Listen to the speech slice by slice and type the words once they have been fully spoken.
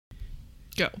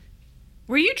Go.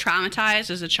 Were you traumatized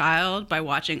as a child by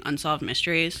watching Unsolved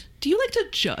Mysteries? Do you like to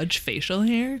judge facial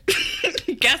hair?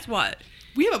 Guess what?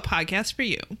 We have a podcast for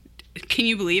you. Can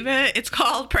you believe it? It's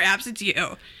called Perhaps It's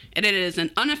You. And it is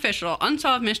an unofficial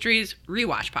Unsolved Mysteries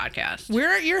rewatch podcast.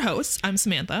 We're your hosts. I'm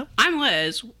Samantha. I'm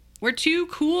Liz. We're two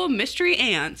cool mystery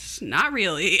ants, not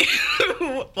really,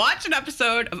 watch an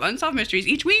episode of Unsolved Mysteries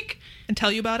each week. And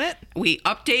tell you about it. We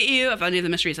update you if any of the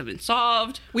mysteries have been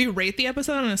solved. We rate the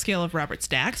episode on a scale of Robert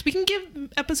Stacks. We can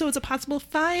give episodes a possible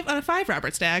 5 out of 5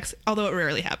 Robert Stacks, although it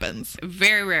rarely happens.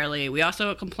 Very rarely. We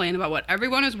also complain about what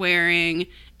everyone is wearing.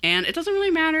 And it doesn't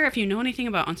really matter if you know anything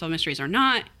about Unsolved Mysteries or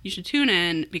not. You should tune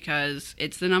in because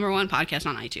it's the #1 podcast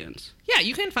on iTunes. Yeah,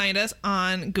 you can find us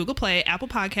on Google Play, Apple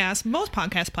Podcasts, most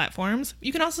podcast platforms.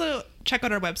 You can also check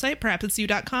out our website,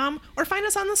 perhapsitsyou.com, or find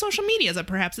us on the social medias at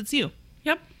Perhaps It's You.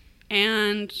 Yep.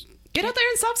 And get out there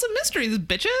and solve some mysteries,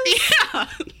 bitches. Yeah.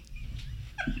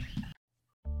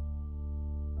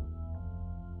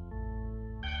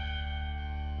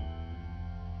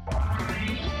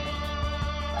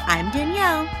 I'm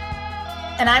Danielle.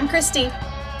 And I'm Christy.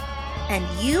 And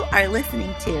you are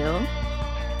listening to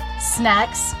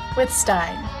Snacks with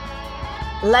Stein.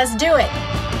 Let's do it.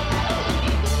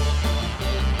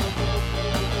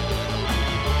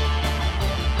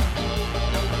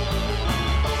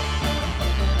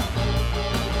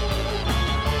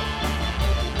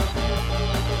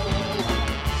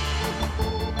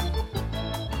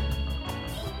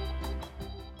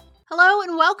 Hello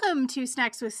and welcome to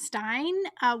Snacks with Stein.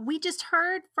 We just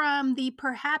heard from the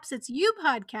Perhaps It's You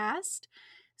podcast.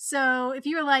 So if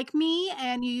you're like me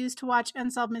and you used to watch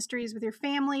Unsolved Mysteries with your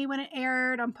family when it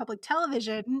aired on public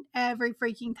television every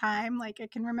freaking time, like I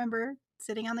can remember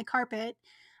sitting on the carpet,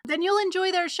 then you'll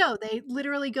enjoy their show. They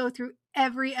literally go through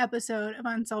every episode of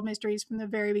Unsolved Mysteries from the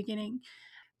very beginning.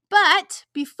 But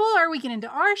before we get into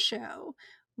our show,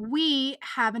 we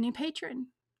have a new patron,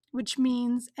 which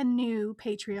means a new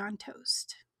Patreon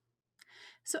toast.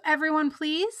 So everyone,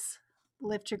 please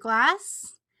lift your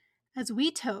glass as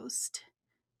we toast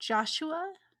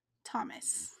Joshua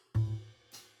Thomas.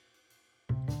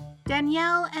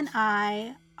 Danielle and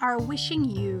I are wishing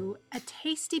you a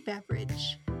tasty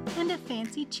beverage and a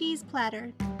fancy cheese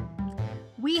platter.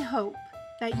 We hope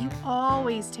that you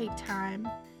always take time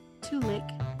to lick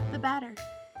the batter.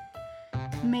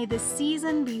 May the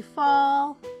season be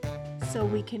fall, so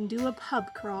we can do a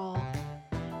pub crawl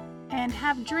and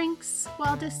have drinks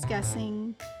while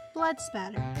discussing blood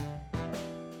spatter.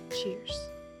 Cheers.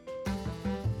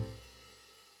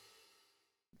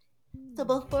 So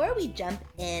before we jump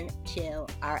into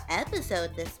our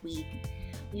episode this week,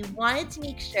 we wanted to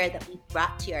make sure that we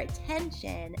brought to your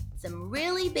attention some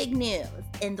really big news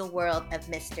in the world of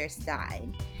Mr.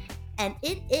 Stein. And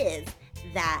it is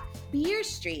that Fear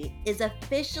Street is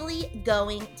officially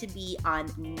going to be on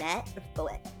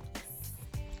Netflix.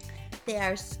 They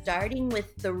are starting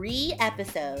with 3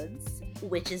 episodes,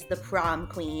 which is The Prom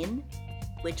Queen,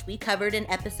 which we covered in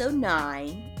episode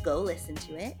 9. Go listen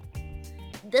to it.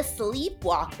 The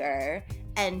Sleepwalker,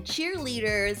 and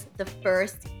Cheerleaders, The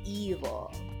First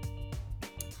Evil.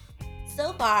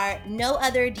 So far, no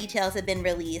other details have been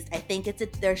released. I think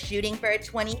they're shooting for a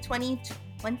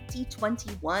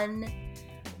 2021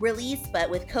 release, but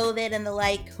with COVID and the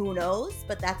like, who knows?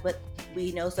 But that's what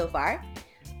we know so far.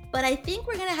 But I think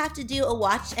we're going to have to do a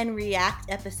watch and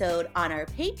react episode on our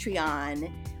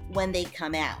Patreon when they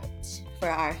come out for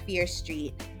our Fear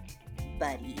Street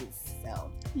buddies.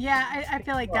 So yeah, I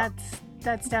feel like that's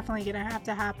definitely going to have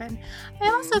to happen. I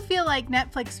also feel like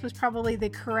Netflix was probably the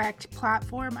correct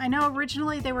platform. I know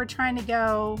originally they were trying to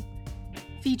go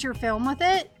feature film with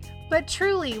it, but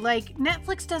truly, like,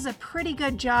 Netflix does a pretty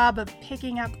good job of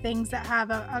picking up things that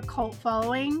have a cult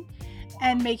following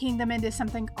and making them into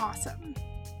something awesome.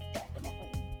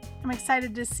 definitely. I'm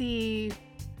excited to see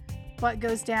what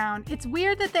goes down. It's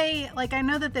weird that I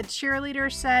know that the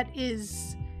cheerleader set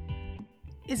is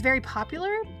very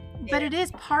popular, but it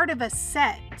is part of a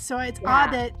set. So it's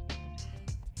odd that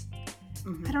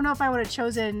I don't know if I would have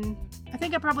chosen, I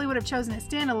think I probably would have chosen a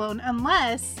standalone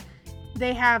unless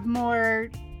they have more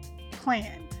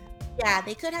planned. Yeah,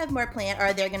 they could have more planned,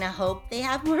 or they're going to hope they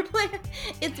have more planned.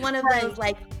 It's one of those,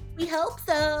 like, we hope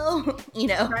so, you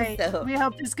know? Right. So We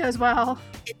hope this goes well.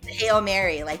 it's a Hail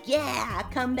Mary, like, yeah,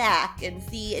 come back and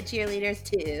see Cheerleaders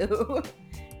too.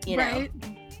 You know? Right.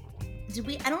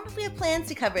 I don't know if we have plans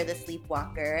to cover The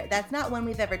Sleepwalker. That's not one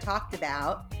we've ever talked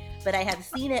about, but I have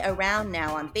seen it around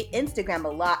now on Instagram a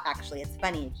lot, actually. It's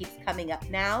funny. It keeps coming up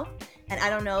now. And I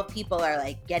don't know if people are,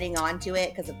 like, getting onto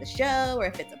it because of the show or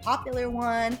if it's a popular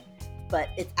one, but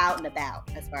it's out and about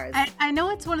as far as... I know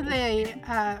it's one of the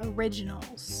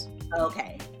originals.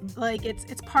 Okay. Like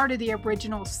it's part of the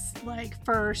original like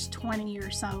first 20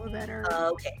 or so that are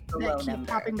Okay. The that low keep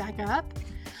number. popping back up.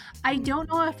 I don't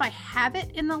know if I have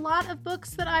it in the lot of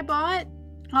books that I bought.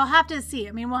 I'll have to see.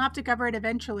 I mean, we'll have to cover it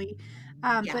eventually.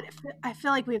 Yeah. But I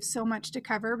feel like we have so much to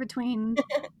cover between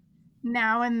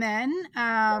now and then.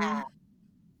 Yeah.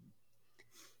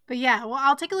 But yeah, well,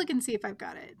 I'll take a look and see if I've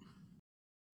got it.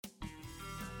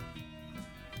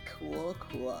 Cool.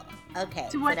 Okay.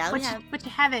 So what now we you have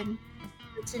having?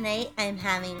 tonight. I'm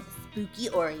having spooky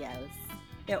Oreos.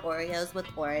 They're Oreos with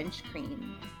orange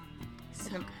cream.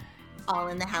 So And all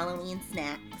in the Halloween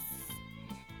snacks.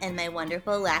 And my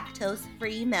wonderful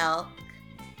lactose-free milk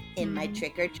in my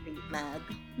trick-or-treat mug.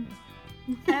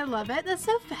 I love it. That's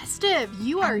so festive.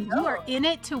 You are in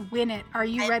it to win it. Are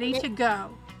you ready to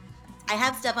go? I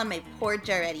have stuff on my porch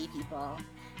already, people.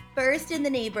 First in the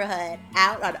neighborhood,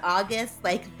 out on August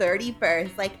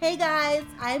 31st. Like, hey guys,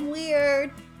 I'm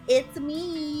weird. It's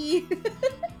me.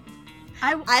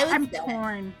 I'm dead.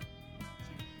 torn.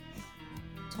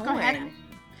 Torn. Go ahead.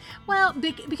 Well,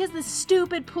 because the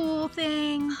stupid pool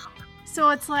thing. So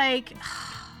it's like,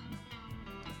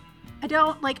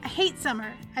 I hate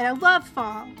summer and I love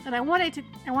fall and I want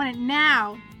it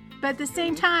now. But at the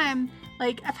same time,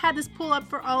 like I've had this pool up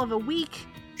for all of a week.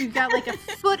 We've got like a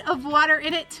foot of water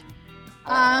in it.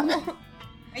 Are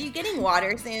you getting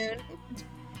water soon?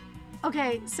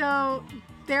 Okay, so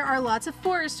there are lots of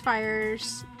forest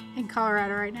fires in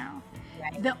Colorado right now.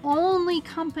 Right. The only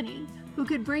company who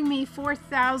could bring me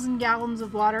 4,000 gallons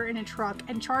of water in a truck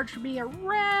and charge me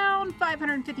around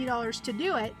 $550 to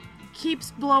do it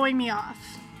keeps blowing me off.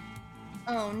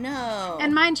 Oh no.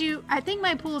 And mind you, I think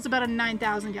my pool is about a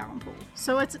 9,000 gallon pool.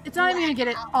 So it's not even going to get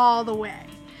it all the way.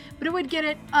 But it would get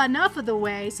it enough of the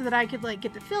way so that I could like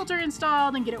get the filter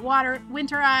installed and get it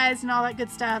winterized and all that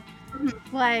good stuff.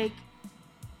 Like,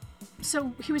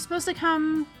 so he was supposed to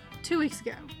come 2 weeks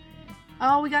ago.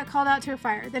 Oh, we got called out to a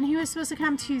fire. Then he was supposed to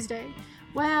come Tuesday.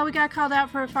 Well, we got called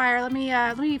out for a fire. Let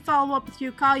me follow up with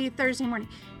you. Call you Thursday morning.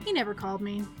 He never called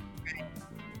me.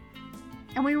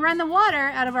 And we run the water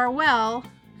out of our well,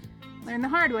 learned the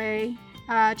hard way,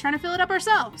 trying to fill it up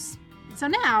ourselves. So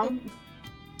now,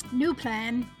 new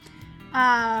plan,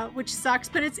 which sucks,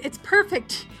 but it's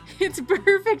perfect. It's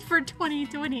perfect for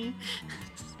 2020.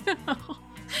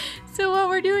 So what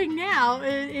we're doing now,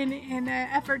 in an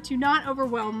effort to not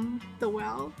overwhelm the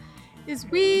well, is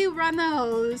we run the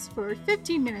hose for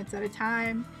 15 minutes at a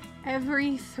time,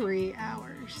 every 3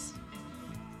 hours.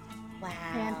 Wow.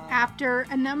 And after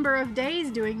a number of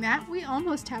days doing that, we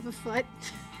almost have a foot.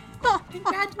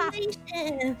 Congratulations.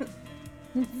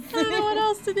 I don't know what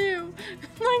else to do.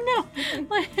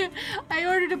 I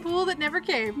ordered a pool that never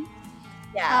came.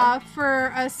 Yeah.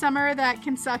 For a summer that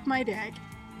can suck my dick.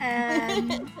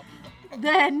 And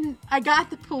then I got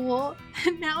the pool,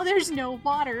 and now there's no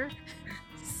water.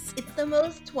 It's the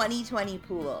most 2020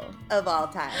 pool of all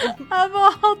time. Of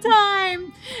all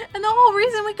time. And the whole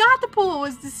reason we got the pool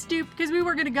was to because we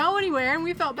weren't going to go anywhere and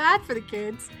we felt bad for the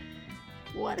kids.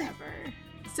 Whatever.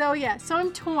 So yeah, so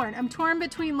I'm torn. I'm torn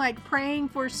between like praying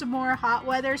for some more hot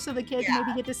weather so the kids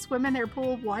maybe get to swim in their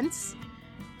pool once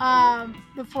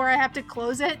before I have to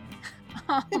close it.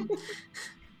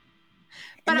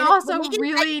 But also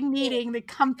really needing the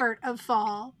comfort of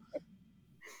fall.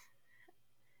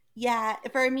 Yeah,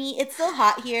 for me, it's still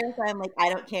hot here, so I'm like, I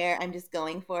don't care. I'm just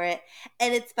going for it.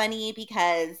 And it's funny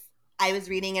because I was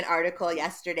reading an article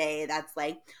yesterday that's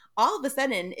like, all of a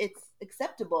sudden, it's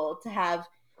acceptable to have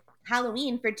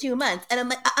Halloween for 2 months. And I'm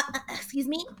like, excuse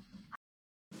me?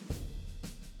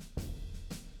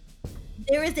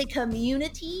 There is a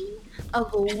community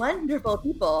of wonderful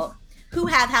people who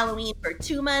have Halloween for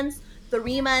 2 months,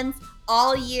 3 months,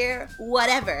 all year,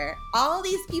 whatever. All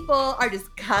these people are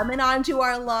just coming onto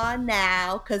our lawn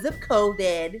now because of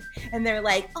COVID. And they're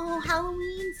like, oh,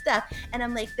 Halloween stuff. And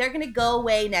I'm like, they're going to go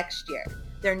away next year.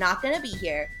 They're not going to be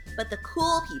here. But the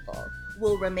cool people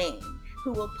will remain,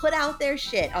 who will put out their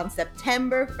shit on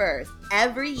September 1st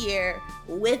every year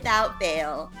without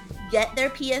fail, get their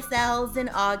PSLs in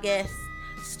August,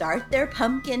 start their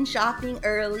pumpkin shopping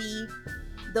early.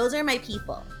 Those are my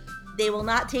people. They will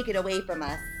not take it away from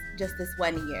us just this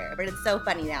 1 year. But it's so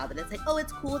funny now that it's like, oh,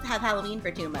 it's cool to have Halloween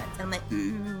for 2 months. And I'm like,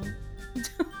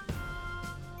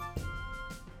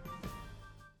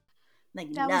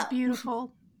 like, that no. was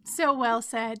beautiful. So well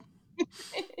said.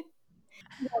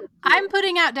 I'm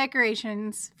putting out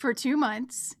decorations for 2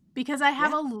 months because I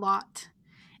have a lot.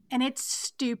 And it's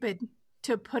stupid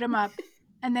to put them up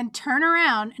and then turn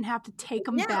around and have to take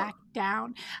them back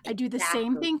down. I do the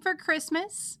same thing for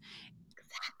Christmas.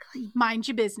 Exactly. Mind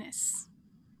your business.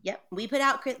 Yep. We put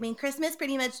out, Christmas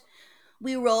pretty much,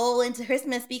 we roll into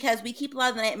Christmas because we keep a lot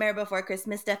of the Nightmare Before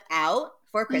Christmas stuff out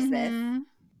for Christmas. Mm-hmm.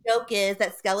 Joke is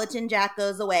that Skeleton Jack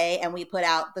goes away and we put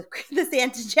out the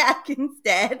Santa Jack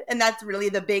instead. And that's really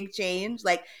the big change.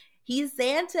 Like, he's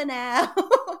Santa now.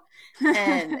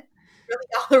 And really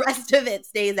all the rest of it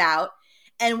stays out.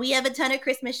 And we have a ton of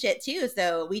Christmas shit too.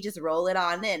 So we just roll it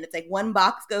on in. It's like one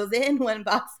box goes in, one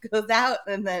box goes out.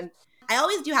 And then I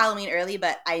always do Halloween early,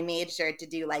 but I made sure to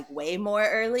do like way more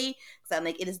early. So I'm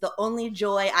like, it is the only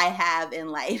joy I have in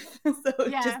life. So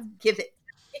just give it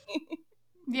to me.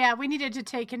 Yeah, we needed to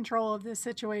take control of this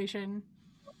situation.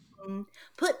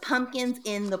 Put pumpkins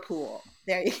in the pool.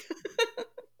 There you go.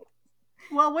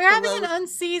 Well, we're having an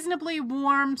unseasonably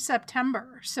warm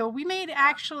September. So we made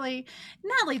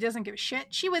Natalie doesn't give a shit.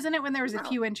 She was in it when there was a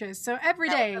few inches. So every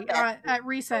day at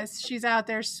recess, she's out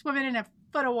there swimming in a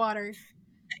foot of water.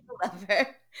 I love her.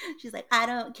 She's like, I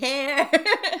don't care.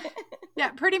 Yeah,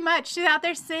 pretty much. She's out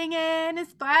there singing and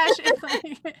splashing.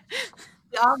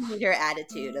 We all need her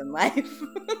attitude in life.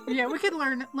 Yeah, we could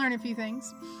learn a few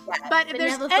things. Yeah, but if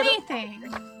there's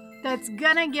anything that's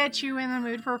gonna get you in the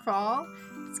mood for fall,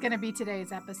 it's gonna be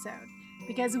today's episode.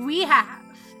 Because we have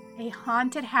a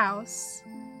haunted house,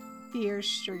 Fear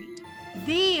Street.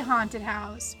 The haunted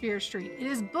house, Fear Street. It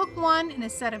is book 1 in a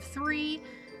set of 3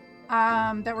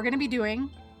 that we're gonna be doing.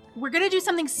 We're gonna do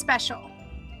something special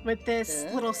with this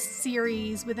little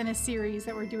series within a series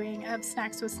that we're doing of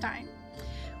Snacks with Stein.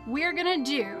 We're gonna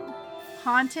do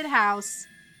haunted house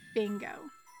bingo.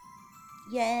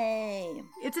 Yay.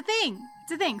 It's a thing.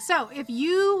 So if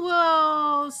you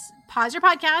will pause your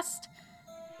podcast,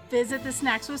 visit the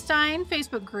Snacks with Stein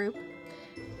Facebook group,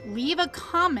 leave a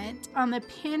comment on the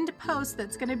pinned post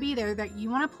that's going to be there that you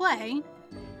want to play,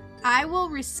 I will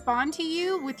respond to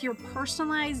you with your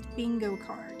personalized bingo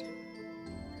card.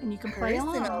 And you can play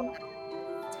along.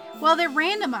 Well, they're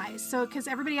randomized, so because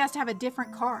everybody has to have a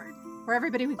different card, or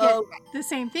everybody would get the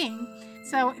same thing.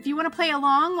 So if you want to play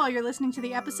along while you're listening to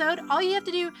the episode, all you have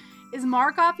to do is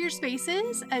mark off your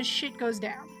spaces as shit goes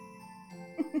down.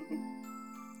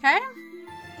 Okay?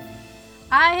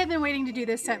 I have been waiting to do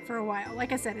this set for a while.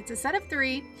 Like I said, it's a set of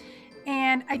 3,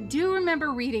 and I do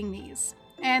remember reading these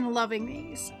and loving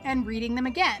these and reading them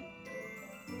again.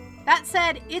 That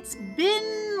said, it's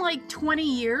been like 20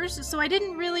 years, so I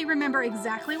didn't really remember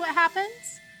exactly what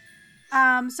happens.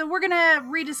 So we're going to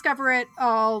rediscover it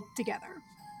all together.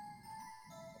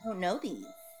 I don't know these.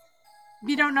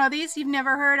 You don't know these? You've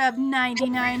never heard of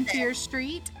 99 Fear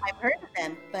Street? I've heard of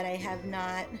them, but I have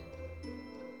not.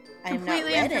 I am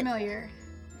completely not read unfamiliar.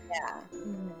 It. Yeah.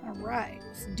 All right,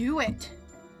 let's do it.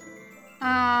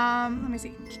 Let me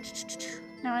see.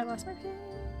 Now I lost my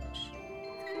page.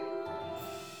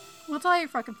 What's all your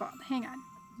fucking fault? Hang on.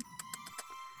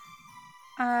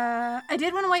 I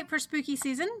did want to wait for spooky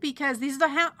season because these are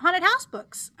the haunted house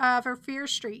books for Fear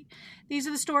Street. These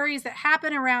are the stories that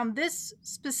happen around this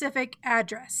specific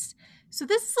address. So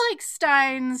this is like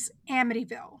Stein's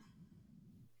Amityville.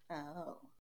 Oh.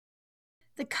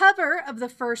 The cover of the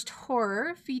first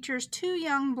horror features 2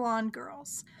 young blonde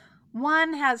girls.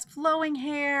 One has flowing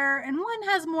hair and one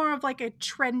has more of like a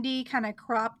trendy kind of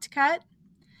cropped cut.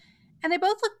 And they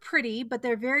both look pretty, but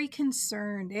they're very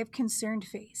concerned. They have concerned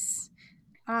face.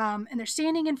 And they're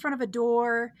standing in front of a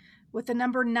door with the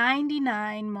number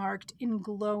 99 marked in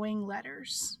glowing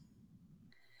letters.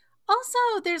 Also,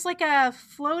 there's like a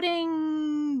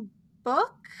floating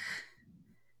book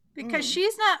because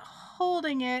she's not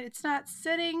holding it. It's not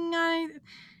sitting on it.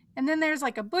 And then there's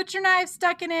like a butcher knife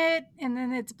stuck in it, and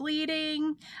then it's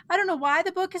bleeding. I don't know why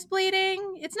the book is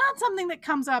bleeding. It's not something that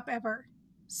comes up ever.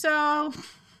 So,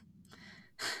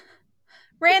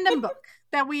 random book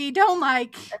that we don't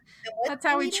like. That's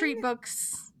how we treat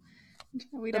books.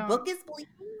 We don't. The book is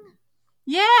bleeding?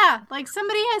 Yeah, like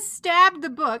somebody has stabbed the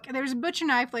book, and there's a butcher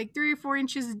knife like 3 or 4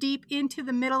 inches deep into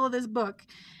the middle of this book.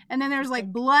 And then there's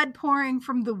like blood pouring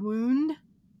from the wound.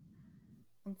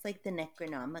 It's like the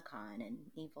Necronomicon in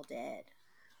Evil Dead.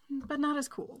 But not as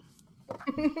cool.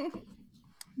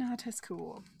 Not as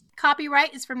cool.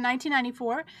 Copyright is from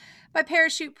 1994 by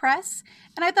Parachute Press.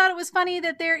 And I thought it was funny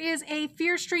that there is a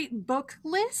Fear Street book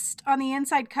list on the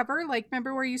inside cover. Like,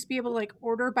 remember where you used to be able to like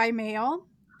order by mail?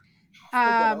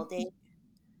 The good old days.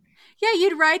 Yeah,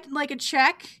 you'd write like a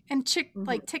check and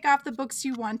like tick off the books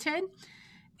you wanted.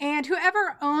 And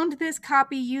whoever owned this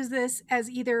copy used this as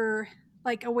either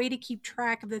like a way to keep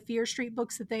track of the Fear Street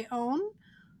books that they own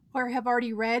or have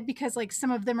already read, because like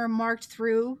some of them are marked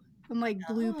through in like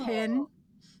blue pin.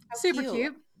 Super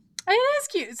cute. It is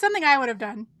cute. It's something I would have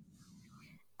done.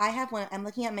 I have one. I'm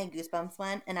looking at my Goosebumps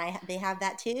one, and they have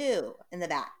that too in the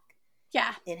back.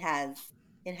 Yeah. It has.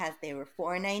 They were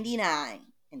 $4.99.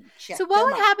 and check So what them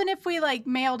would off. happen if we like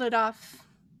mailed it off?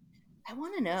 I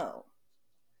want to know.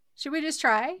 Should we just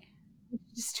try?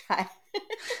 Just try.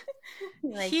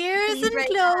 Like, Here's please write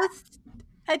enclosed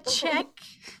a check.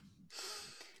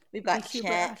 We've got Thank you,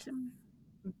 check, Ashton.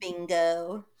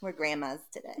 bingo. We're grandmas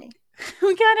today.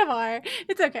 We kind of are.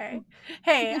 It's okay.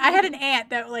 Hey, I had an aunt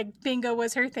that like bingo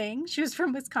was her thing. She was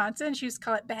from Wisconsin. She used to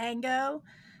call it bango.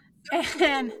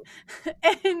 And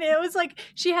it was like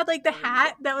she had like the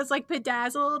hat that was like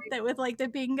bedazzled that with like the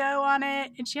bingo on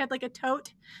it, and she had like a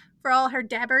tote for all her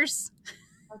dabbers.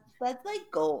 That's like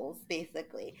goals,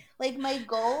 basically. Like my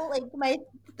goal,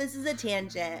 this is a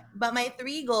tangent, but my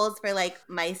 3 goals for like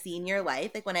my senior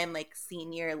life, like when I'm like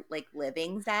senior, like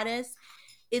living status,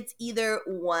 it's either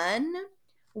 1,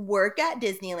 work at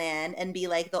Disneyland and be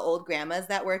like the old grandmas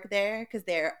that work there because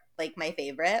they're like my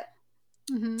favorite.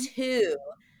 Mm-hmm. 2,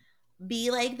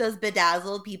 be like those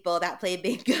bedazzled people that play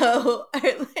bingo, or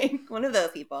like one of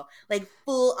those people, like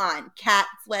full on cat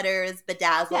sweaters,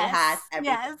 bedazzled hats,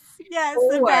 everything. Yes,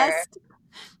 the Or best.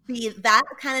 be that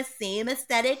kind of same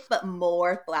aesthetic, but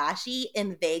more flashy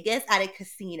in Vegas at a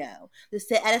casino. Just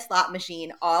sit at a slot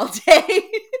machine all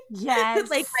day. Yes.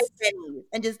 Like my pennies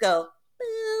and just go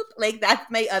boop. Like that's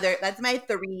my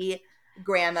 3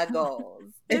 grandma goals.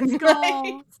 It's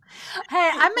goals. Hey,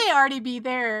 I may already be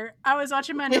there. I was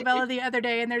watching my novella the other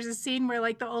day, and there's a scene where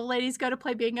like the old ladies go to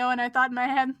play bingo, and I thought in my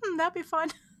head, that'd be fun.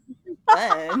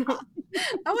 Fun.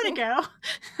 I want to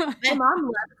go. My mom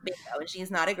loves bingo, and she's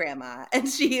not a grandma, and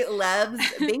she loves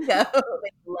bingo,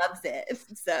 like loves it.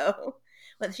 So,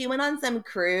 but she went on some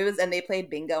cruise, and they played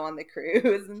bingo on the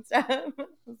cruise and stuff. I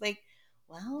was like,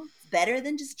 well, it's better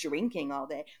than just drinking all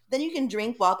day. Then you can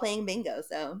drink while playing bingo.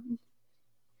 So,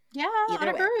 Yeah, Either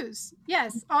on a way. cruise.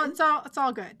 Yes, it's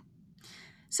all good.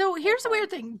 So here's the weird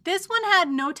thing. This one had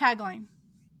no tagline.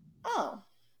 oh,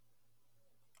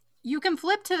 You can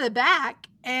flip to the back,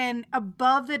 and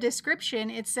above the description,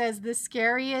 it says the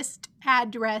scariest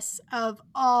address of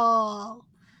all.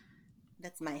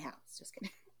 that's my house. Just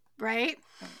kidding. Right?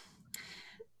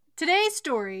 Today's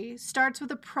story starts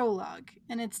with a prologue,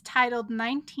 and it's titled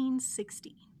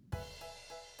 1960.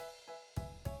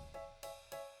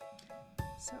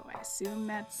 So I assume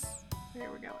that's where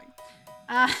we're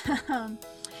going.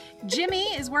 Jimmy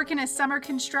is working a summer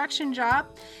construction job,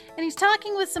 and he's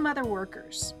talking with some other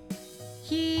workers.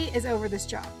 He is over this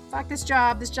job. Fuck this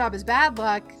job. This job is bad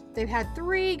luck. They've had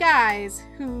 3 guys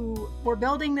who were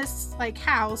building this like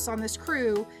house on this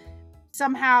crew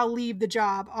somehow leave the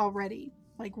job already.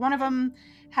 Like one of them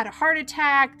had a heart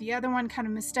attack. The other one kind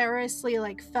of mysteriously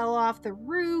like fell off the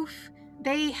roof.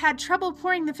 They had trouble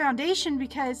pouring the foundation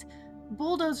because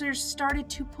bulldozers started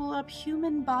to pull up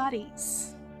human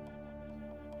bodies.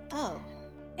 Oh,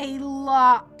 A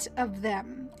lot of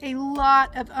them. A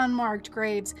lot of unmarked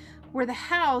graves where the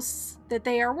house that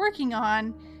they are working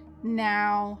on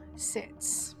now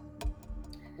sits.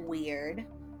 weird.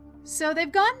 So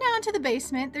they've gone down to the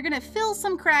basement. They're going to fill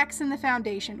some cracks in the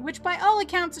foundation, which by all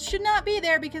accounts should not be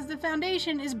there because the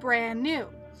foundation is brand new.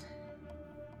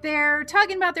 They're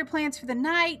talking about their plans for the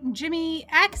night, and Jimmy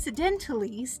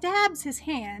accidentally stabs his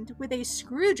hand with a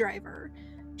screwdriver,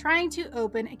 trying to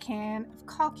open a can of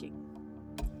caulking.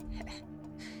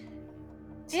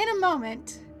 In a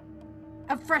moment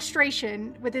of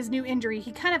frustration with his new injury,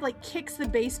 he kind of like kicks the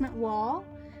basement wall,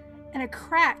 and a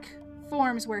crack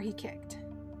forms where he kicked.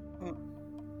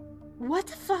 What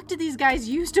the fuck did these guys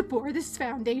use to bore this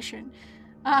foundation?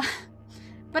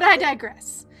 But I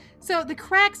digress. So the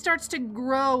crack starts to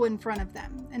grow in front of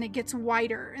them, and it gets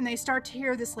wider, and they start to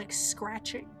hear this like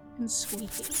scratching and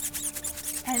squeaking.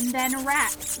 And then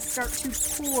rats start to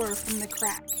pour from the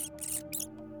crack,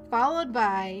 followed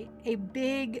by a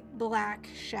big black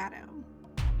shadow.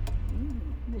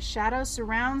 The shadow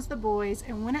surrounds the boys,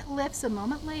 and when it lifts a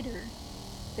moment later,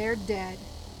 they're dead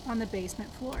on the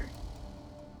basement floor,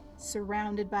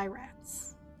 surrounded by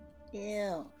rats.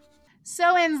 Ew.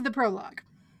 So ends the prologue.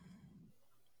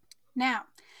 Now,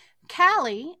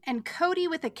 Callie and Cody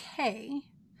with a K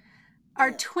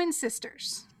are twin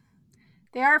sisters.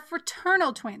 They are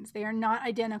fraternal twins. They are not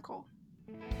identical.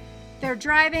 They're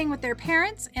driving with their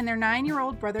parents and their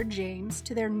 9-year-old brother James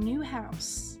to their new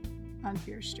house on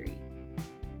Fear Street.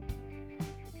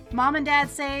 Mom and Dad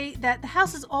say that the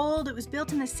house is old, it was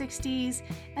built in the 60s,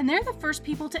 and they're the first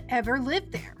people to ever live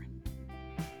there.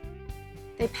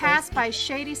 They pass by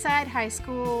Shadyside High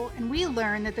School, and we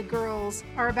learn that the girls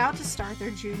are about to start their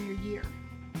junior year.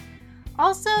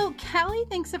 Also, Callie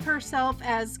thinks of herself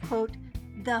as, quote,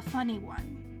 the funny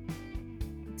one.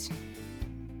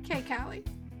 Okay, Callie.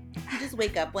 You just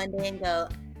wake up one day and go,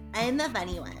 I'm the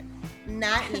funny one,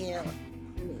 not you.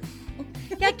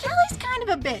 Yeah, Kelly's kind of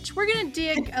a bitch. We're going to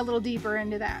dig a little deeper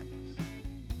into that.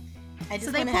 I just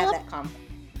So they want to pull have up- that confidence.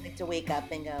 Like to wake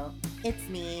up and go, it's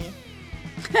me.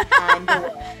 I'm the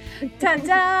one.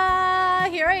 Ta-da!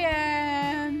 Here I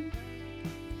am.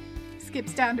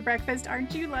 Skips down to breakfast.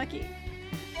 Aren't you lucky?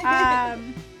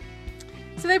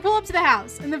 So they pull up to the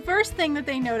house, and the first thing that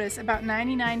they notice about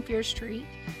 99 Fear Street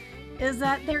is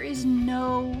that there is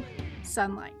no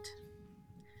sunlight.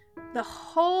 The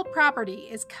whole property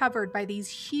is covered by these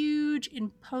huge,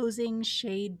 imposing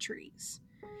shade trees.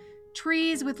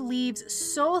 Trees with leaves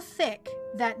so thick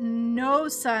that no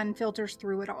sun filters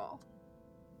through at all.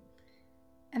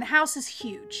 And the house is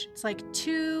huge. It's like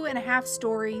 2.5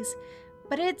 stories,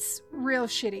 but it's real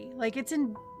shitty. Like, it's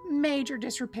in major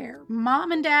disrepair.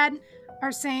 Mom and Dad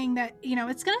are saying that,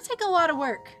 it's going to take a lot of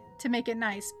work to make it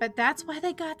nice, but that's why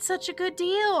they got such a good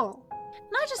deal.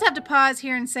 And I just have to pause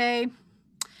here and say,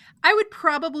 I would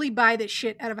probably buy the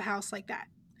shit out of a house like that.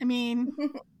 I mean,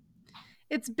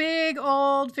 it's big,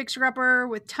 old, fixer-upper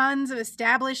with tons of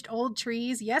established old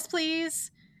trees. Yes,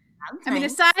 please. Sounds I mean,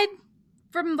 nice. aside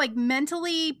from like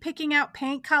mentally picking out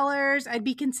paint colors, I'd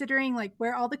be considering like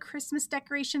where all the Christmas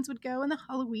decorations would go and the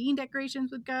Halloween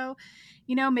decorations would go.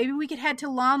 Maybe we could head to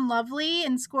Lawn Lovely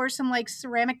and score some like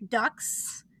ceramic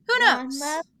ducks. Who knows?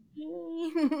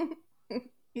 Lovely.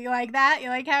 You like that? You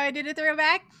like how I did a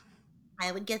throwback?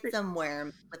 I would get some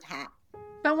worms with hat.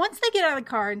 But once they get out of the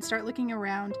car and start looking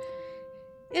around,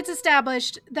 it's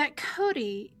established that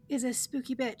Cody is a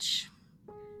spooky bitch.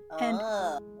 And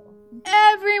Oh.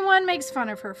 everyone makes fun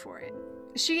of her for it.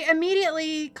 She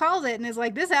immediately calls it and is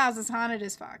like, this house is haunted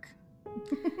as fuck.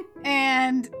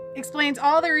 And explains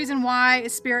all the reason why a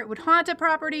spirit would haunt a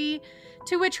property,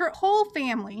 to which her whole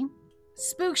family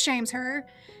spook shames her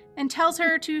and tells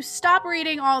her to stop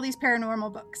reading all these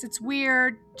paranormal books. It's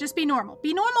weird. Just be normal.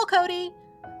 Be normal, Cody.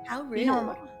 How rude. Be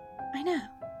normal. I know.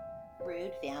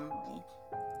 Rude family.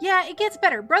 Yeah, it gets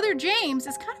better. Brother James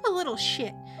is kind of a little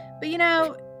shit. But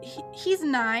he's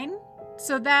 9,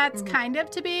 so that's kind of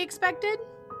to be expected.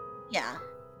 Yeah.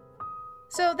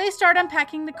 So they start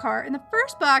unpacking the car, and the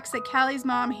first box that Callie's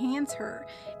mom hands her,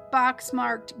 box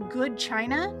marked Good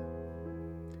China.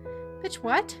 Bitch,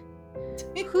 what?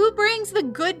 Who brings the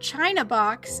Good China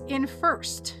box in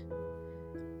first?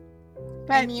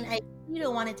 But I mean, you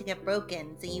don't want it to get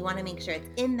broken, so you want to make sure it's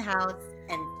in the house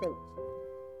and safe.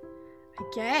 I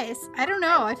guess. I don't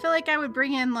know. I feel like I would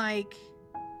bring in I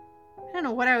don't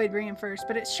know what I would bring in first,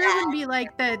 but it sure wouldn't be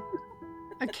like the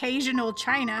occasional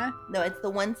China. No, it's the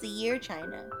once a year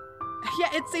China. Yeah,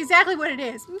 it's exactly what it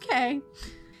is. Okay.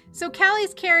 So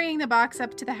Callie's carrying the box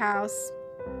up to the house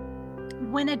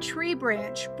when a tree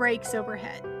branch breaks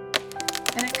overhead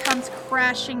and it comes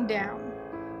crashing down.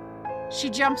 She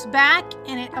jumps back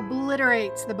and it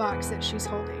obliterates the box that she's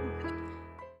holding.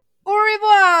 Au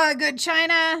revoir, Good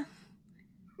China.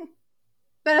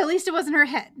 But at least it wasn't her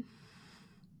head.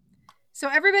 So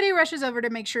everybody rushes over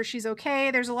to make sure she's okay.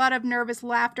 There's a lot of nervous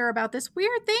laughter about this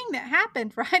weird thing that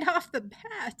happened right off the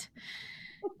bat.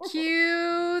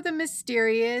 Cue the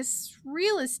mysterious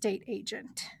real estate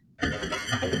agent,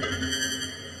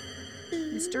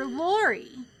 Mr.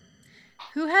 Laurie,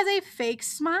 who has a fake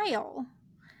smile,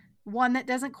 one that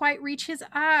doesn't quite reach his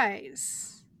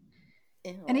eyes.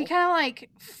 Ew. And he kind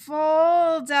of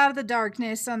folds out of the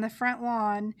darkness on the front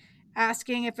lawn,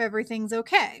 asking if everything's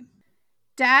okay.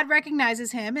 Dad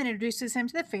recognizes him and introduces him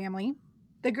to the family.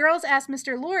 The girls ask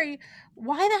Mr. Laurie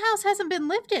why the house hasn't been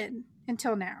lived in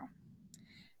until now.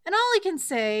 And all he can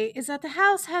say is that the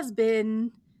house has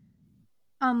been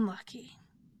unlucky.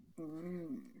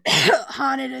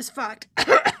 Haunted as fuck.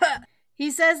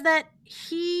 He says that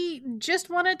he just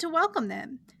wanted to welcome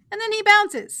them. And then he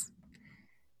bounces.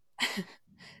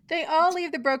 They all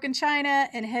leave the broken china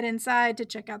and head inside to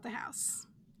check out the house.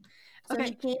 So Okay.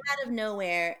 he came out of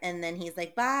nowhere, and then he's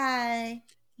like, bye.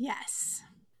 Yes.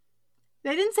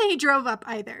 They didn't say he drove up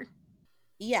either.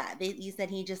 Yeah, you said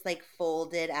he just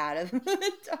folded out of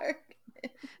the dark.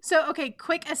 So, okay,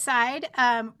 quick aside,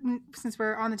 since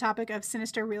we're on the topic of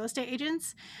sinister real estate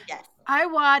agents, Yes. I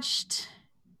watched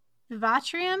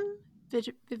Vivatrium. Oh, it's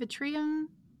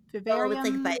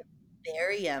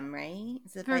Vivarium, right?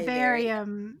 Is it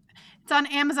Vivarium. It's on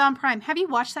Amazon Prime. Have you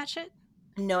watched that shit?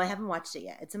 No, I haven't watched it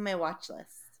yet. It's in my watch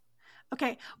list.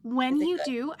 Okay, when Is it you good?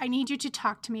 do, I need you to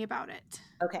talk to me about it.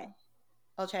 Okay.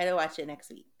 I'll try to watch it next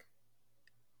week.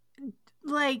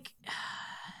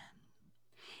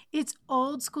 It's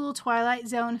old school Twilight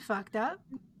Zone fucked up,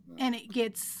 and it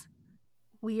gets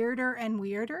weirder and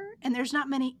weirder, and there's not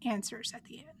many answers at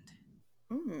the end.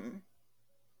 Mm.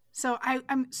 So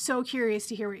I'm so curious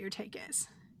to hear what your take is.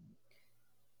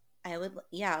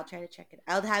 I'll try to check it.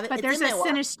 I'll have it. But there's a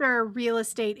sinister real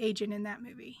estate agent in that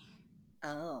movie.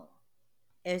 Oh.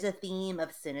 There's a theme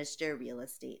of sinister real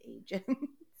estate agents.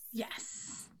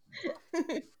 Yes.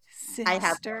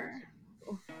 Sinister.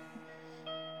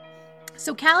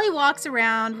 So Callie walks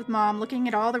around with Mom looking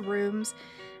at all the rooms,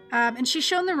 and she's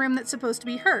shown the room that's supposed to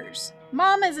be hers.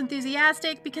 Mom is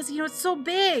enthusiastic because, it's so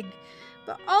big.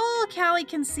 But all Callie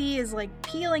can see is like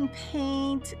peeling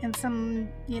paint and some,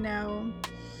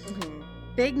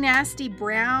 big nasty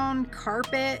brown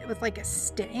carpet with like a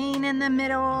stain in the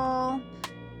middle.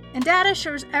 And Dad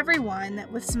assures everyone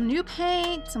that with some new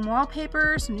paint, some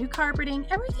wallpaper, some new carpeting,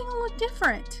 everything will look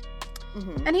different.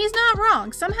 Mm-hmm. And he's not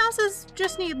wrong. Some houses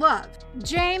just need love.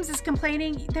 James is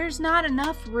complaining there's not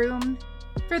enough room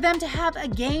for them to have a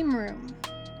game room.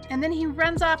 And then he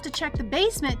runs off to check the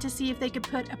basement to see if they could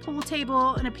put a pool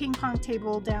table and a ping pong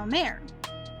table down there.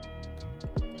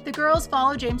 The girls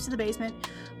follow James to the basement,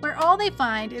 where all they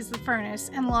find is the furnace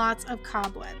and lots of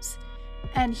cobwebs.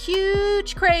 And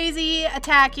huge, crazy,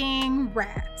 attacking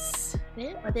rats.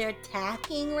 Are they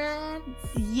attacking rats?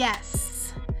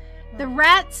 Yes. The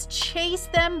rats chase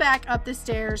them back up the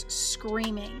stairs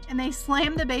screaming, and they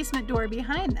slam the basement door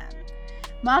behind them.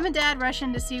 Mom and Dad rush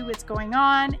in to see what's going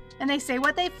on, and they say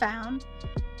what they found.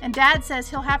 And Dad says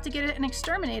he'll have to get an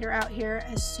exterminator out here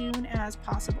as soon as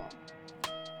possible.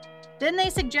 Then they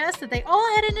suggest that they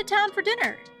all head into town for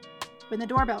dinner when the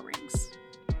doorbell rings.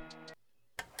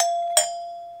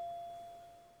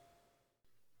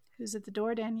 Who's at the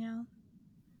door, Danielle?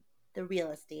 The real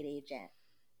estate agent.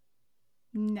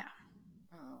 No.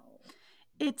 Oh.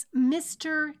 It's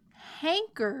Mr.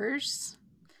 Hankers,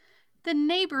 the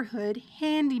neighborhood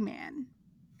handyman.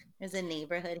 There's a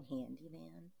neighborhood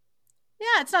handyman.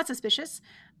 Yeah, it's not suspicious.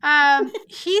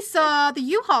 He saw the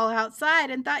U-Haul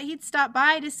outside and thought he'd stop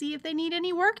by to see if they need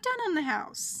any work done on the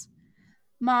house.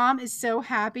 Mom is so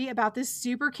happy about this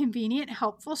super convenient,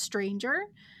 helpful stranger.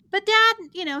 But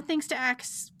Dad, thinks to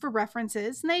ask for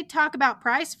references, and they talk about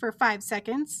price for 5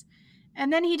 seconds.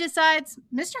 And then he decides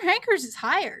Mr. Hankers is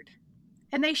hired.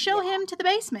 And they show him to the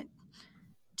basement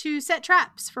to set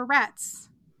traps for rats.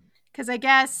 Because I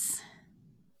guess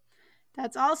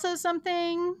that's also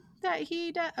something that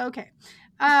he does. Okay.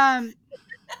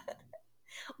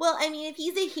 Well, I mean, if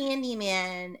he's a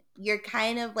handyman, you're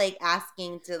kind of like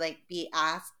asking to be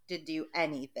asked to do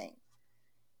anything.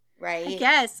 Right? I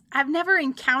guess. I've never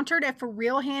encountered a for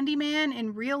real handyman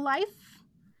in real life.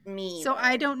 Me either. So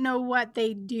I don't know what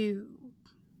they do.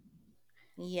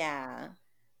 Yeah.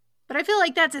 But I feel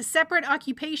like that's a separate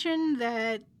occupation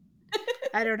that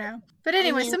I don't know. But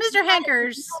anyway, so Mr.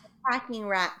 Hankers. Attacking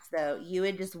rats, though, you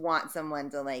would just want someone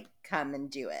to come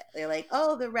and do it. They're like,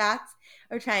 oh, the rats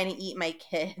are trying to eat my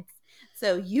kids.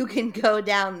 So you can go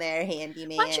down there,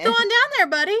 handyman. Why don't you go on down there,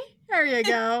 buddy? There you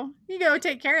go. You go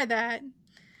take care of that.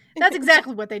 That's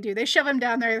exactly what they do. They shove him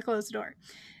down there and close the door.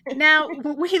 Now,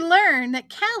 we learn that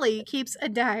Callie keeps a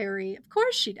diary. Of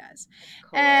course she does.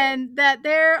 Cool. And that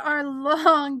there are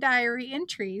long diary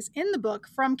entries in the book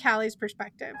from Callie's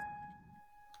perspective.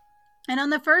 And on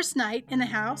the first night in the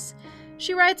house,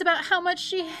 she writes about how much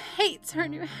she hates her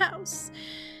new house.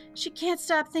 She can't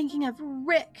stop thinking of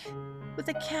Rick with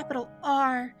a capital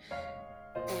R,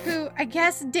 who I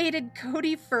guess dated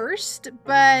Cody first,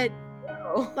 but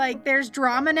there's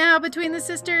drama now between the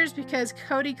sisters because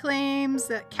Cody claims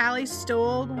that Callie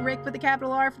stole Rick with a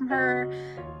capital R from her.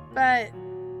 But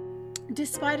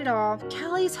despite it all,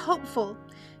 Callie's hopeful.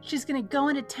 She's going to go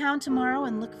into town tomorrow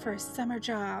and look for a summer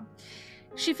job.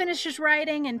 She finishes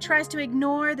writing and tries to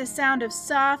ignore the sound of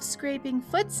soft, scraping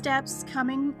footsteps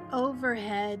coming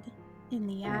overhead in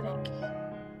the attic.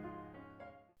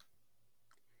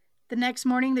 The next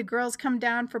morning, the girls come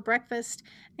down for breakfast,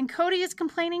 and Cody is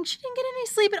complaining she didn't get any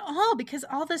sleep at all because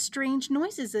all the strange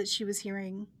noises that she was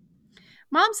hearing.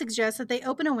 Mom suggests that they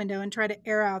open a window and try to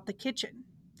air out the kitchen.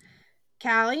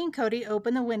 Callie and Cody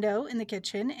open the window in the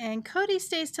kitchen, and Cody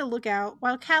stays to look out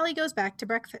while Callie goes back to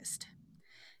breakfast.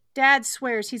 Dad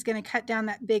swears he's going to cut down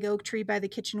that big oak tree by the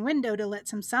kitchen window to let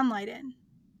some sunlight in.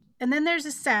 And then there's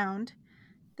a sound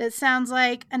that sounds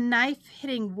like a knife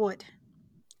hitting wood.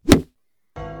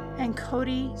 And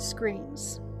Cody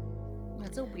screams.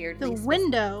 That's a weird. The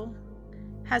window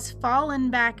has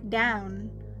fallen back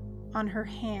down on her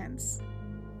hands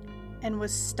and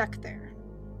was stuck there.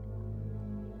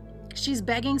 She's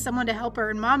begging someone to help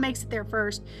her, and Mom makes it there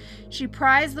first. She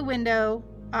pries the window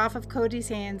off of Cody's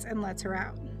hands and lets her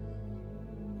out.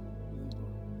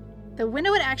 The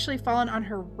window had actually fallen on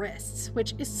her wrists,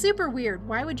 which is super weird.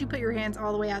 Why would you put your hands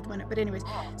all the way out the window? But anyways,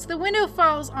 so the window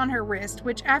falls on her wrist,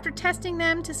 which after testing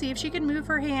them to see if she could move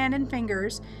her hand and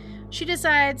fingers, she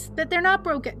decides that they're not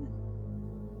broken.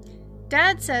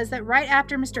 Dad says that right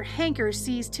after Mr. Hankers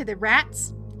sees to the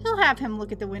rats, he'll have him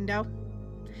look at the window.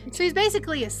 So he's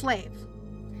basically a slave.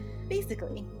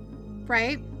 Basically.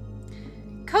 Right?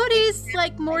 Cody's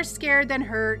like more scared than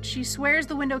hurt. She swears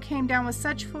the window came down with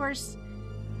such force,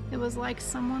 it was like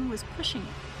someone was pushing it.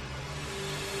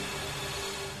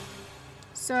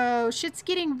 So shit's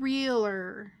getting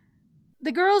realer.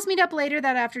 The girls meet up later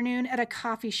that afternoon at a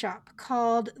coffee shop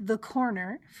called The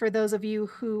Corner. For those of you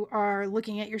who are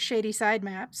looking at your shady side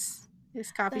maps,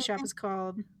 this coffee shop is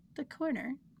called The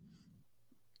Corner.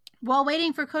 While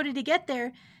waiting for Cody to get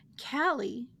there,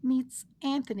 Callie meets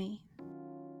Anthony,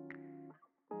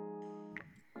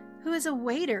 who is a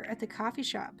waiter at the coffee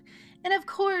shop. And of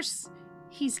course,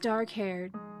 he's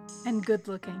dark-haired and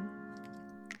good-looking.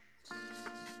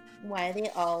 Why are they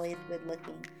always good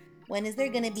looking? When is there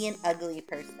going to be an ugly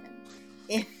person?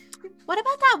 What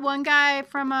about that one guy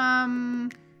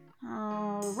from,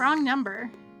 Wrong Number?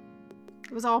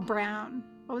 It was all brown.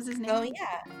 What was his name? Oh,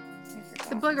 yeah.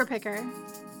 The booger picker.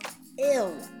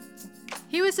 Ew.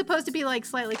 He was supposed to be, like,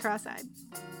 slightly cross-eyed.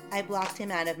 I blocked him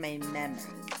out of my memory.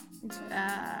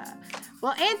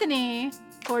 Well, Anthony,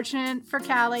 fortunate for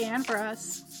Callie and for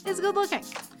us, is good looking.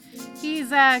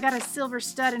 He's got a silver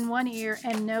stud in one ear,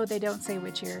 and no, they don't say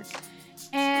which ear.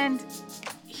 And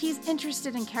he's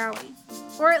interested in Callie.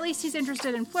 Or at least he's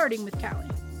interested in flirting with Callie.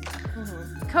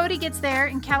 Mm-hmm. Cody gets there,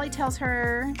 and Callie tells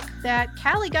her that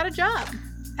Callie got a job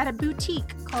at a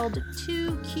boutique called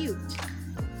Too Cute,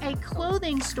 a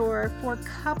clothing store for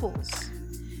couples.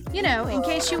 You know, in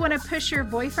case you want to push your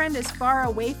boyfriend as far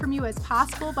away from you as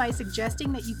possible by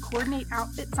suggesting that you coordinate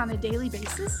outfits on a daily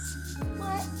basis.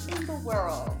 What in the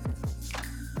world?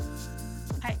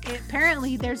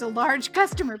 Apparently, there's a large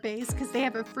customer base because they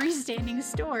have a freestanding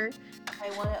store. I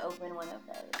want to open one of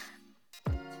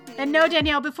those. And no,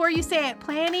 Danielle, before you say it,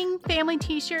 planning family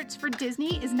t-shirts for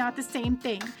Disney is not the same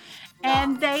thing.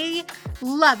 And they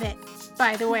love it,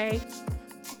 by the way.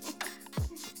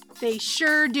 They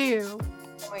sure do.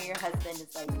 Where your husband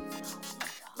is like,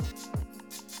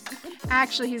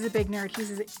 actually, he's a big nerd.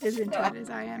 He's as into it as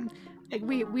I am. Like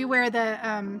we wear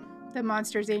the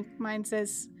Monsters Inc. Mine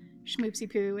says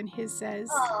Schmoopsy Poo, and his says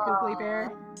Googly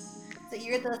Bear. So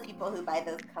you're those people who buy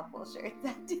those couple shirts.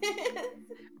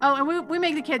 Oh, and we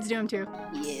make the kids do them too.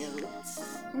 You.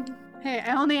 Hey,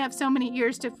 I only have so many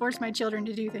years to force my children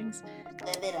to do things.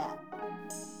 Live it up.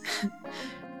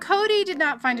 Cody did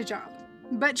not find a job,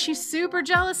 but she's super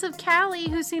jealous of Callie,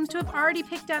 who seems to have already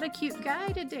picked out a cute guy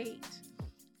to date.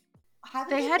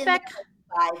 They head back for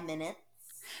 5 minutes.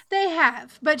 They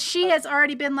have, but she has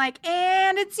already been like,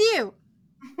 and it's you.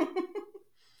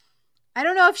 I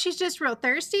don't know if she's just real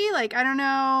thirsty. Like, I don't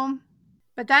know.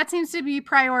 But that seems to be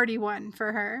priority one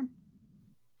for her.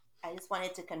 I just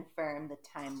wanted to confirm the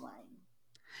timeline.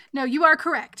 No, you are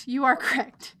correct. You are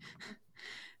correct.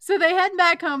 So they head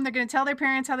back home. They're going to tell their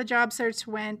parents how the job search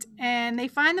went. And they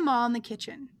find them all in the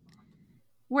kitchen,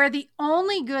 where the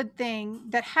only good thing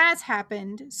that has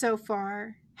happened so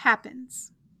far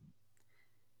happens.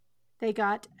 They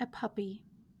got a puppy.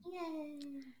 Yay.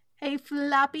 A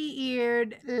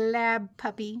floppy-eared lab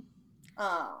puppy.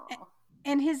 Oh.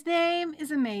 And his name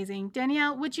is amazing.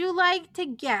 Danielle, would you like to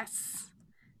guess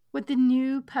what the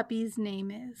new puppy's name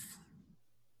is?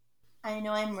 I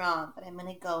know I'm wrong, but I'm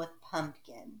going to go with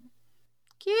Pumpkin.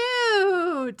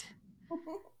 Cute!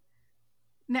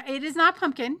 No, it is not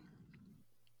Pumpkin.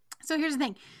 So here's the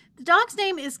thing. The dog's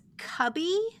name is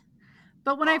Cubby,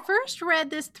 but when I first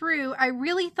read this through, I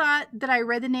really thought that I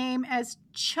read the name as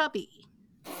Chubby.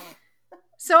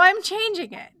 So I'm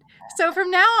changing it. So from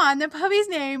now on, the puppy's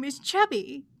name is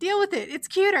Chubby. Deal with it. It's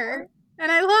cuter,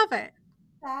 and I love it.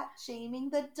 Fat shaming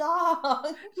the dog.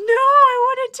 No,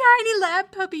 I want a tiny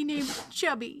lab puppy named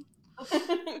Chubby.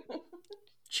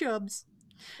 Chubs.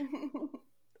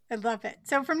 I love it.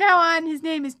 So from now on, his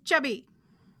name is Chubby.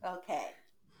 Okay.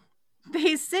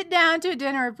 They sit down to a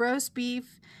dinner of roast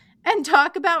beef and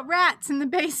talk about rats in the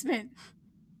basement.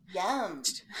 Yum.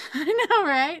 I know,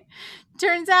 right?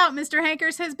 Turns out Mr.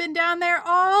 Hankers has been down there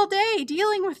all day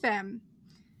dealing with them.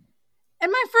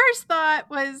 And my first thought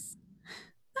was,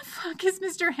 the fuck is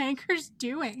Mr. Hankers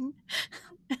doing?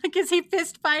 Like, is he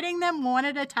fist fighting them one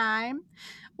at a time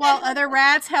while other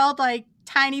rats held like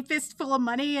tiny fistful of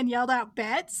money and yelled out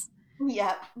bets?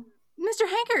 Yep. Mr.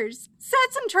 Hankers,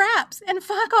 set some traps and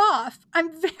fuck off. I'm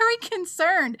very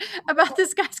concerned about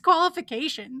this guy's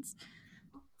qualifications.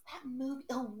 That movie,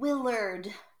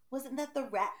 Willard. Wasn't that the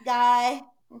rat guy?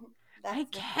 I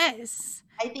guess.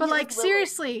 I think but like Willard.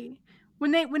 Seriously,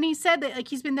 when he said that like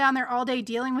he's been down there all day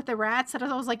dealing with the rats,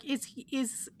 I was like,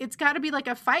 it's got to be like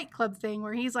a Fight Club thing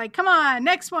where he's like, come on,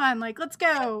 next one, like let's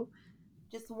go.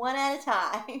 Just one at a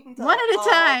time. One at a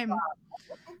time.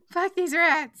 Fuck these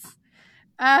rats.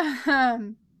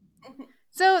 So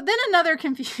then another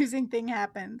confusing thing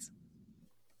happens.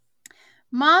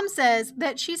 Mom says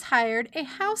that she's hired a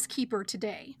housekeeper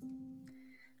today.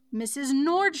 Mrs.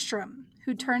 Nordstrom,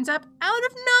 who turns up out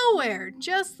of nowhere,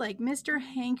 just like Mr.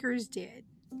 Hankers did.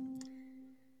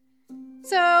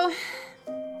 So,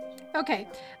 okay,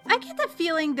 I get the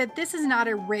feeling that this is not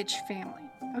a rich family.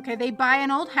 Okay, they buy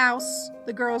an old house,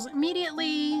 the girls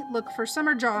immediately look for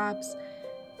summer jobs,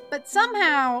 but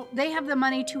somehow they have the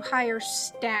money to hire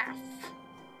staff.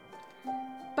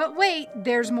 But wait,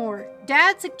 there's more.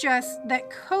 Dad suggests that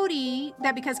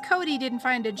because Cody didn't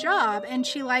find a job and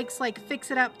she likes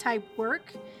fix-it-up type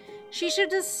work, she should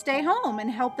just stay home and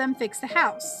help them fix the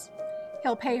house.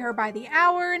 He'll pay her by the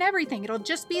hour and everything. It'll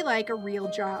just be like a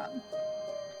real job.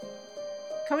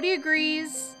 Cody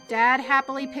agrees. Dad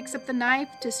happily picks up the knife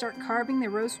to start carving the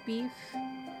roast beef.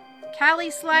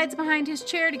 Callie slides behind his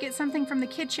chair to get something from the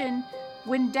kitchen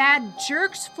when Dad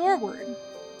jerks forward,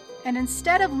 and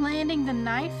instead of landing the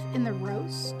knife in the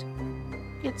roast,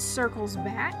 it circles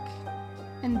back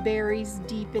and buries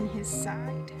deep in his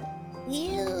side.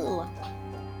 Ew.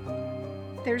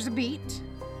 There's a beat,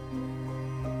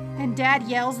 and Dad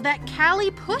yells that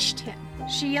Callie pushed him.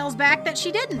 She yells back that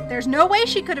she didn't. There's no way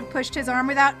she could have pushed his arm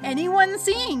without anyone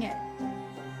seeing it.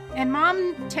 And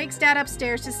Mom takes Dad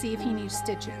upstairs to see if he needs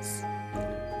stitches.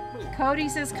 Cody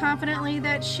says confidently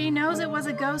that she knows it was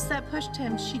a ghost that pushed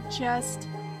him. She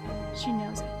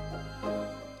knows it.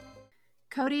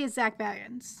 Cody is Zach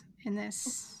Bagans in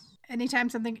this. Anytime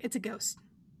it's a ghost.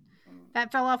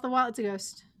 That fell off the wall, it's a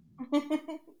ghost.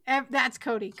 That's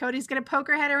Cody. Cody's going to poke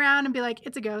her head around and be like,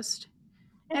 it's a ghost.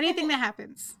 Anything that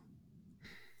happens.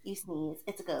 You sneeze,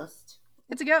 it's a ghost.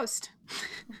 It's a ghost.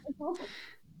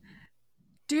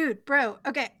 Dude, bro.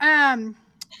 Okay.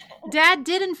 Dad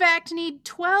did in fact need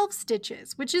 12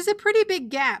 stitches, which is a pretty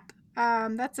big gap.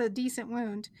 That's a decent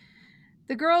wound.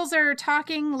 The girls are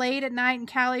talking late at night in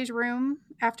Callie's room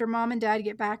after Mom and Dad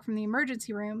get back from the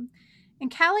emergency room.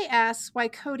 And Callie asks why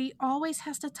Cody always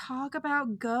has to talk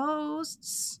about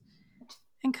ghosts.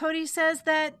 And Cody says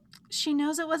that she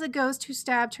knows it was a ghost who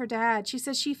stabbed her dad. She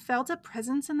says she felt a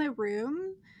presence in the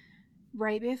room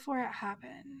right before it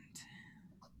happened.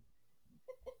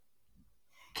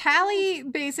 Callie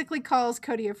basically calls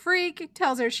Cody a freak,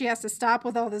 tells her she has to stop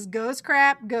with all this ghost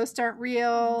crap. Ghosts aren't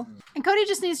real. And Cody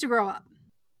just needs to grow up.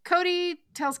 Cody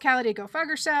tells Callie to go fuck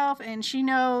herself, and she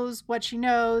knows what she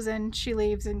knows, and she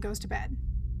leaves and goes to bed.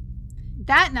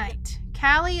 That night,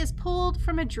 Callie is pulled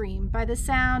from a dream by the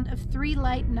sound of 3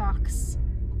 light knocks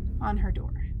on her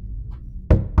door.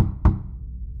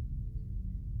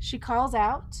 She calls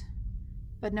out,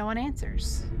 but no one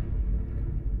answers.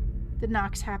 The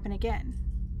knocks happen again.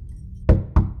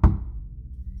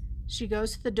 She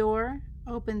goes to the door,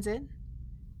 opens it.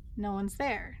 No one's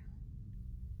there.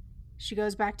 She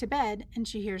goes back to bed and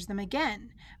she hears them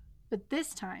again. But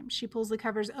this time she pulls the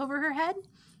covers over her head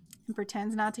and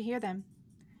pretends not to hear them.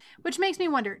 Which makes me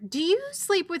wonder, do you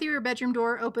sleep with your bedroom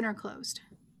door open or closed?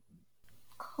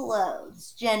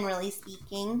 Closed, generally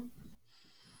speaking.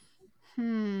 We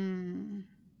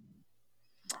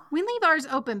leave ours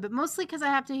open, but mostly because I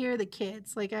have to hear the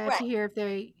kids. I have to hear if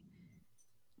they...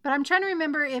 But I'm trying to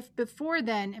remember if before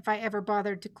then, if I ever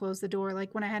bothered to close the door,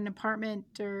 when I had an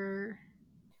apartment or...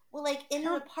 Well, in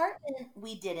an apartment,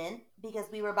 we didn't, because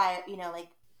we were by,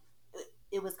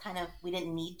 it was kind of, we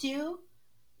didn't need to,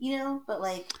 but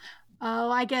Oh,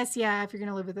 I guess, yeah, if you're going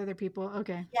to live with other people,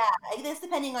 okay. Yeah, I guess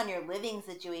depending on your living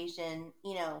situation,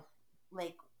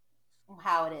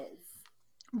 how it is.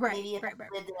 Right, Maybe if right.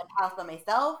 I lived in a house by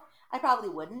myself, I probably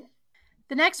wouldn't.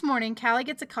 The next morning, Callie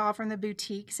gets a call from the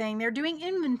boutique saying they're doing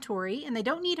inventory and they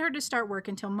don't need her to start work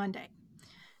until Monday.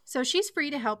 So she's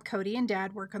free to help Cody and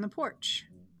Dad work on the porch.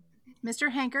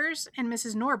 Mr. Hankers and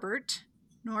Mrs.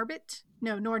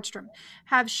 Nordstrom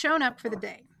have shown up for the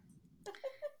day.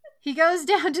 He goes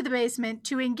down to the basement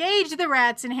to engage the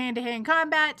rats in hand-to-hand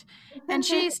combat, and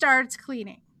she starts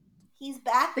cleaning. He's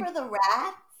back for the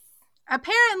rats?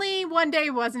 Apparently, one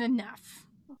day wasn't enough.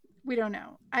 We don't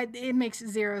know. It makes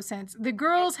 0 sense. The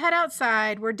girls head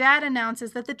outside where Dad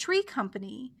announces that the tree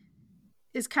company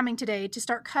is coming today to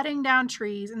start cutting down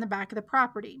trees in the back of the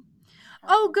property.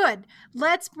 Oh, good.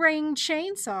 Let's bring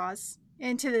chainsaws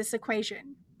into this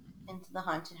equation. Into the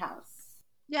haunted house.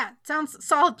 Yeah, sounds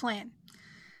solid plan.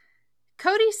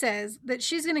 Cody says that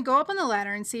she's going to go up on the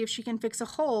ladder and see if she can fix a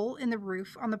hole in the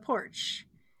roof on the porch.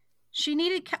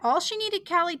 All she needed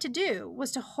Callie to do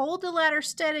was to hold the ladder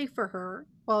steady for her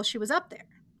while she was up there.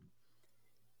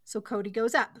 So Cody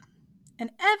goes up,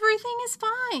 and everything is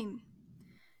fine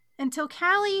until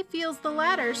Callie feels the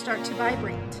ladder start to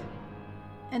vibrate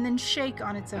and then shake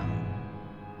on its own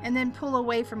and then pull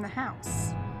away from the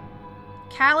house.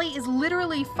 Callie is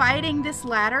literally fighting this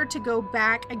ladder to go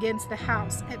back against the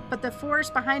house, but the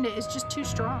force behind it is just too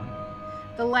strong.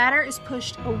 The ladder is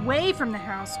pushed away from the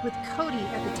house with Cody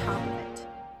at the top of it.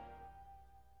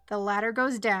 The ladder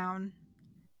goes down,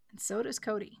 and so does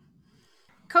Cody.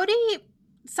 Cody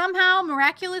somehow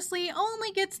miraculously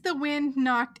only gets the wind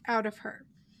knocked out of her.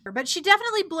 But she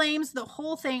definitely blames the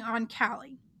whole thing on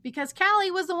Callie, because Callie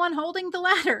was the one holding the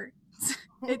ladder.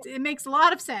 It makes a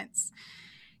lot of sense.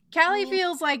 Callie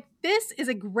feels like this is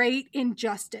a great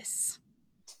injustice,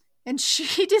 and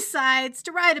she decides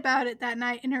to write about it that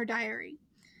night in her diary.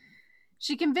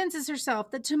 She convinces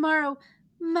herself that tomorrow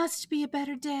must be a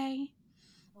better day,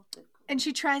 and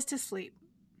she tries to sleep.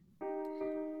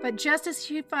 But just as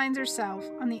she finds herself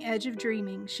on the edge of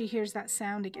dreaming, she hears that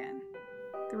sound again.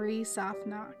 3 soft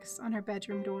knocks on her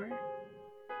bedroom door.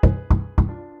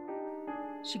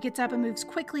 She gets up and moves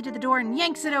quickly to the door and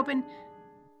yanks it open,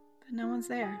 but no one's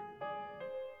there.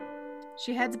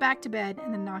 She heads back to bed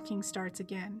and the knocking starts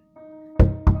again.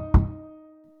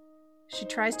 She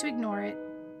tries to ignore it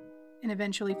and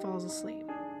eventually falls asleep.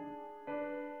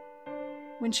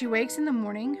 When she wakes in the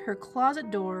morning, her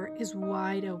closet door is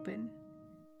wide open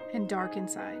and dark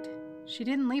inside. She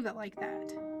didn't leave it like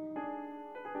that.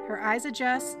 Her eyes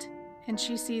adjust and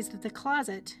she sees that the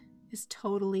closet is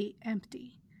totally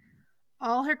empty.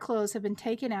 All her clothes have been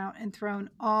taken out and thrown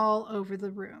all over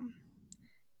the room.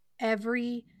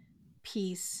 Every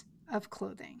piece of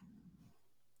clothing.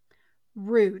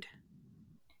 Rude.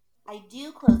 I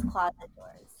do close closet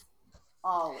doors.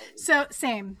 Always. So,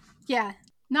 same. Yeah.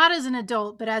 Not as an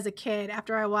adult, but as a kid.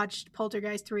 After I watched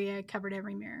Poltergeist 3, I covered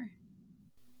every mirror.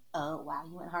 Oh, wow.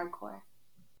 You went hardcore.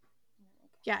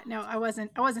 Yeah, no, I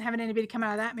wasn't having anybody come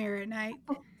out of that mirror at night.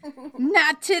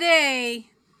 Not today.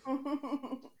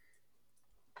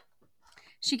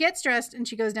 She gets dressed and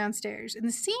she goes downstairs. And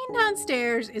the scene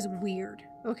downstairs is weird,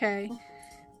 okay?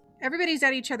 Everybody's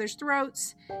at each other's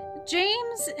throats.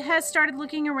 James has started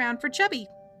looking around for Chubby.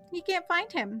 He can't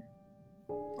find him.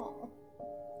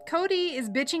 Cody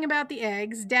is bitching about the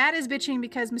eggs. Dad is bitching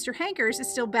because Mr. Hankers is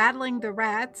still battling the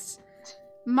rats.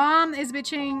 Mom is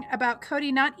bitching about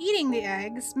Cody not eating the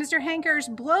eggs. Mr. Hankers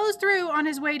blows through on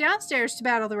his way downstairs to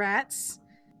battle the rats.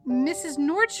 Mrs.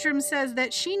 Nordstrom says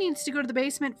that she needs to go to the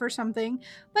basement for something,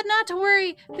 but not to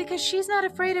worry because she's not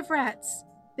afraid of rats.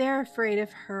 They're afraid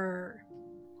of her.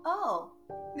 Oh.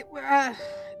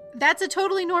 That's a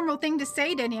totally normal thing to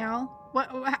say, Danielle.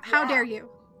 How dare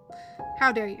you?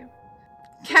 How dare you?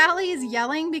 Callie is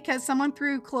yelling because someone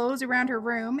threw clothes around her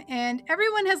room, and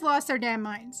everyone has lost their damn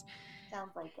minds.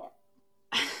 Sounds like it.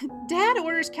 Dad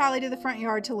orders Callie to the front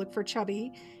yard to look for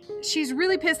Chubby. She's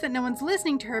really pissed that no one's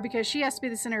listening to her because she has to be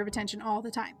the center of attention all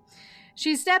the time.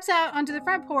 She steps out onto the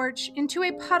front porch into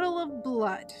a puddle of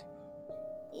blood.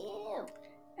 Ew.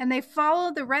 And they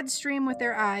follow the red stream with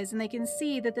their eyes, and they can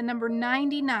see that the number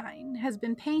 99 has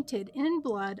been painted in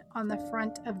blood on the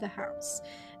front of the house.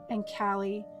 And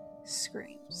Callie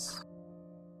screams.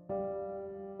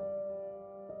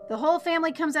 The whole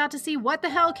family comes out to see what the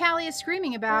hell Callie is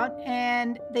screaming about,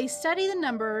 and they study the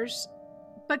numbers,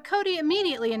 but Cody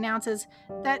immediately announces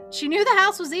that she knew the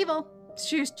house was evil.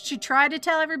 She tried to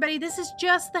tell everybody this is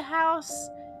just the house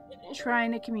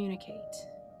trying to communicate.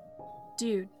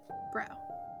 Dude, bro.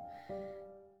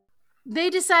 They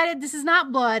decided this is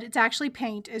not blood, it's actually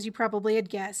paint, as you probably had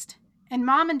guessed. And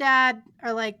Mom and Dad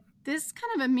are like, this is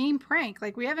kind of a mean prank.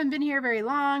 Like, we haven't been here very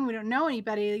long. We don't know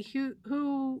anybody.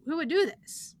 Who would do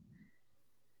this?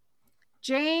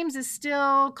 James is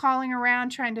still calling around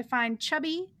trying to find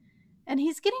Chubby, and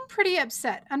he's getting pretty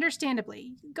upset,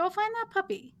 understandably. Go find that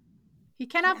puppy. He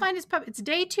cannot find his puppy. It's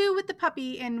day 2 with the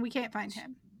puppy, and we can't find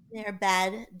him. They're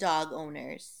bad dog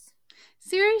owners.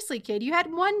 Seriously, kid, you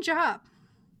had one job.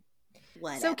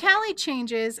 Whatever. So Callie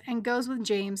changes and goes with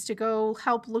James to go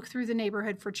help look through the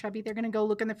neighborhood for Chubby. They're going to go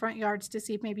look in the front yards to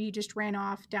see if maybe he just ran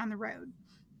off down the road.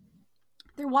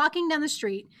 They're walking down the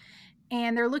street,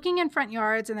 and they're looking in front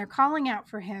yards, and they're calling out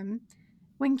for him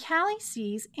when Callie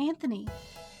sees Anthony,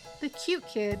 the cute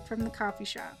kid from the coffee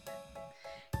shop.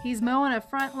 He's mowing a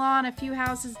front lawn a few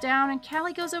houses down, and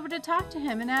Callie goes over to talk to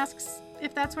him and asks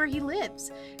if that's where he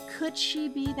lives. Could she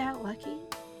be that lucky?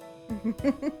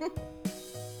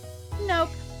 Nope.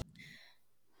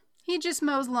 He just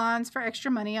mows lawns for extra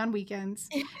money on weekends.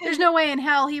 There's no way in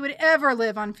hell he would ever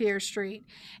live on Fear Street.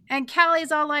 And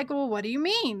Callie's all like, well, what do you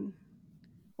mean?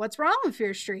 What's wrong with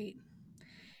Fear Street?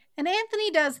 And Anthony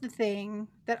does the thing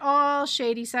that all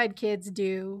Shady Side kids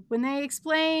do when they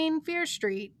explain Fear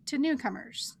Street to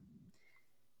newcomers.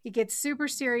 He gets super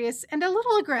serious and a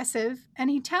little aggressive, and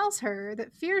he tells her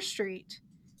that Fear Street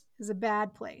is a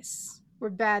bad place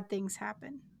where bad things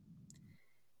happen.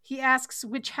 He asks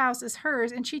which house is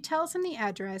hers, and she tells him the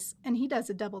address, and he does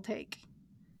a double take.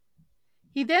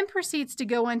 He then proceeds to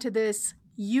go into this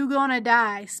 "you gonna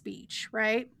die" speech,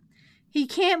 right? He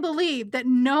can't believe that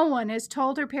no one has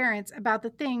told her parents about the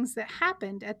things that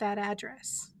happened at that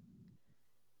address.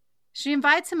 She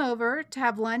invites him over to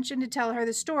have lunch and to tell her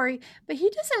the story, but he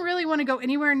doesn't really want to go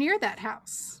anywhere near that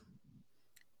house.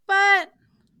 But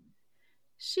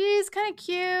she's kind of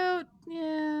cute.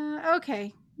 Yeah,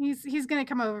 okay. He's going to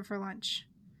come over for lunch.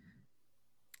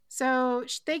 So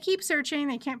they keep searching.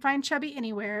 They can't find Chubby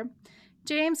anywhere.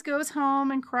 James goes home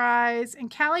and cries,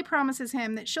 and Callie promises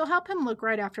him that she'll help him look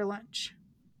right after lunch.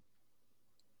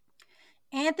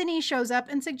 Anthony shows up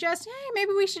and suggests, hey,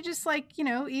 maybe we should just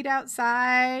eat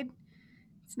outside.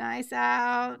 It's nice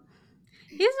out.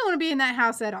 He doesn't want to be in that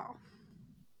house at all.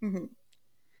 Mm-hmm.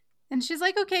 And she's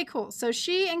like, okay, cool. So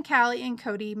she and Callie and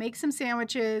Cody make some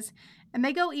sandwiches, and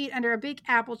they go eat under a big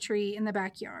apple tree in the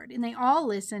backyard. And they all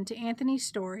listen to Anthony's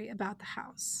story about the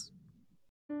house.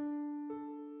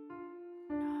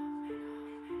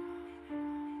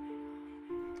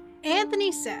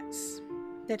 Anthony says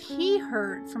that he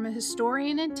heard from a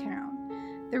historian in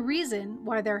town the reason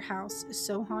why their house is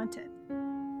so haunted.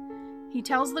 He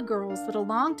tells the girls that a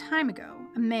long time ago,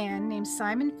 a man named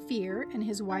Simon Fear and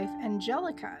his wife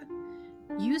Angelica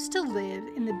used to live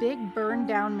in the big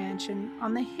burned-down mansion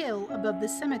on the hill above the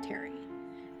cemetery,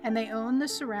 and they owned the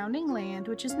surrounding land,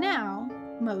 which is now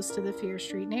most of the Fear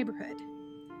Street neighborhood.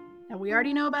 Now, we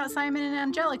already know about Simon and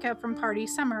Angelica from Party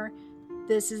Summer.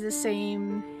 This is the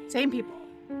same people.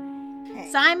 Okay.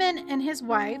 Simon and his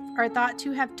wife are thought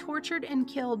to have tortured and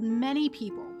killed many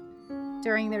people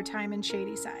during their time in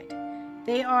Shadyside.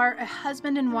 They are a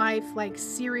husband and wife,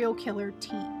 serial killer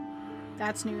team.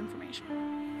 That's new information.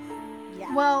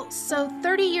 Yeah. Well, so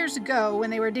 30 years ago, when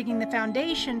they were digging the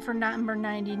foundation for number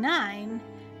 99,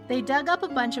 they dug up a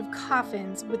bunch of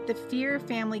coffins with the Fear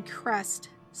family crest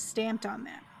stamped on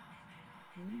them.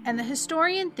 And the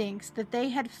historian thinks that they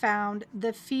had found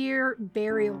the Fear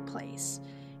burial place,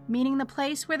 meaning the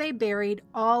place where they buried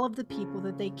all of the people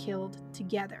that they killed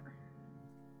together.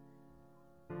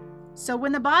 So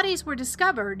when the bodies were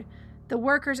discovered, the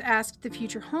workers asked the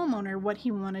future homeowner what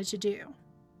he wanted to do.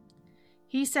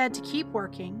 He said to keep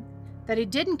working, that he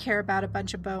didn't care about a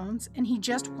bunch of bones, and he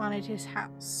just wanted his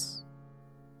house.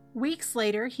 Weeks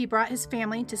later, he brought his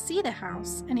family to see the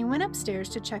house, and he went upstairs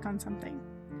to check on something.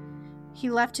 He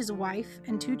left his wife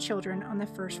and 2 children on the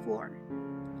first floor.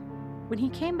 When he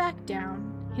came back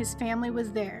down, his family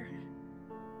was there,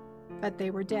 but they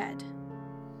were dead.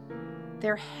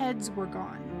 Their heads were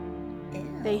gone.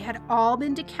 Ew. They had all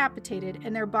been decapitated,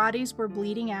 and their bodies were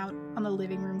bleeding out on the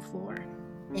living room floor.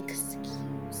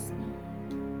 Excuse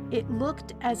me. It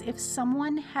looked as if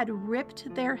someone had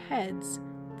ripped their heads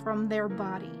from their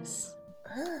bodies,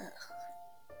 Ugh.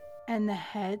 and the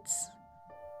heads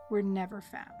were never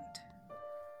found.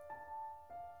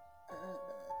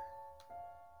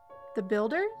 The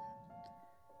builder?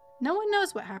 No one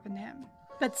knows what happened to him.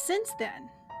 But since then,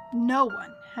 no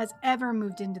one has ever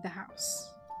moved into the house.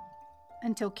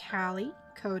 Until Callie,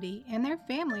 Cody, and their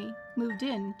family moved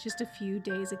in just a few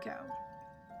days ago.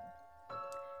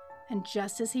 And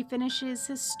just as he finishes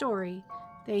his story,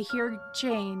 they hear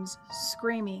James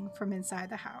screaming from inside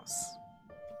the house.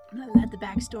 I'm going to let the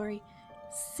backstory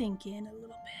sink in a little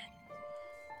bit.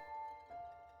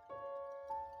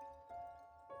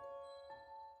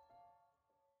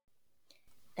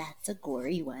 That's a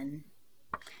gory one.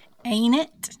 Ain't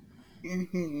it?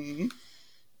 Mm-hmm.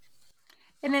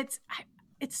 And it's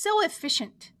so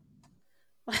efficient.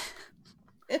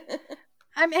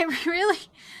 I mean, really,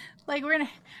 we're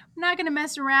not gonna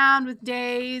mess around with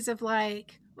days of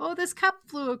oh, this cup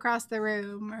flew across the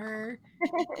room, or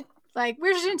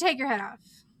we're just gonna take your head off.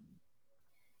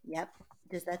 Yep.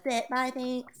 Just that's it. Bye,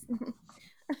 thanks.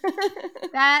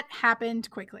 That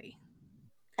happened quickly.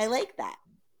 I like that.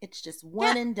 It's just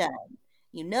one and done.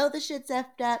 You know the shit's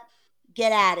effed up.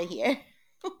 Get out of here.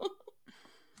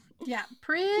 Yeah,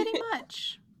 pretty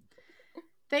much.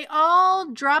 They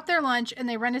all drop their lunch and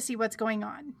they run to see what's going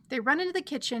on. They run into the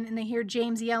kitchen and they hear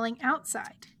James yelling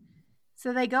outside.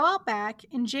 So they go out back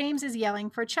and James is yelling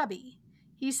for Chubby.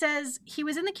 He says he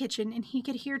was in the kitchen and he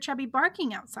could hear Chubby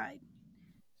barking outside.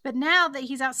 But now that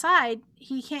he's outside,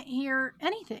 he can't hear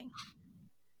anything.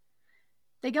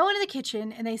 They go into the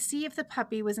kitchen and they see if the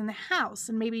puppy was in the house,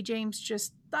 and maybe James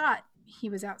just thought he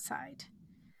was outside.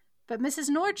 But Mrs.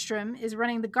 Nordstrom is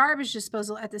running the garbage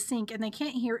disposal at the sink and they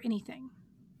can't hear anything.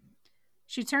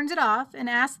 She turns it off and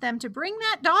asks them to bring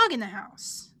that dog in the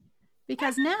house.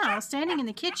 Because now, standing in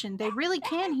the kitchen, they really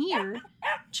can hear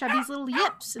Chubby's little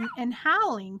yips and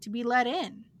howling to be let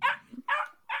in.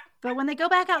 But when they go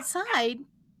back outside,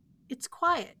 it's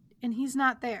quiet and he's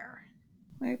not there.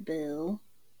 Or Boo.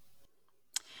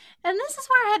 And this is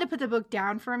where I had to put the book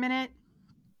down for a minute.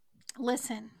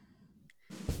 Listen,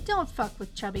 don't fuck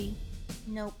with Chubby.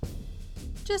 Nope.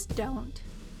 Just don't.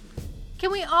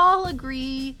 Can we all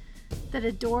agree that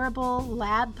adorable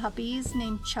lab puppies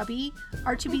named Chubby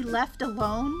are to be left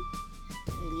alone?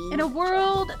 In a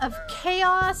world of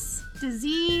chaos,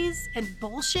 disease, and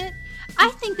bullshit, I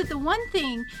think that the one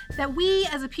thing that we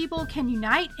as a people can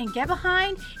unite and get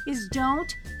behind is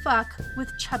don't fuck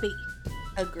with Chubby.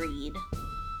 Agreed.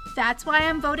 That's why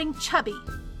I'm voting Chubby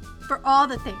for all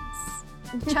the things.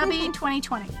 Chubby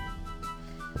 2020.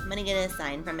 I'm going to get a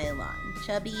sign from my lawn.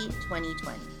 Chubby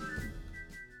 2020.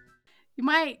 You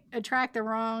might attract the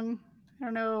wrong, I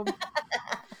don't know.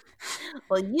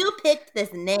 Well, you picked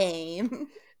this name.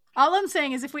 All I'm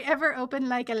saying is if we ever open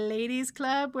like a ladies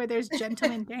club where there's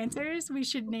gentlemen dancers, we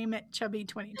should name it Chubby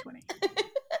 2020.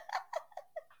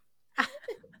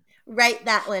 Write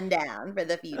that one down for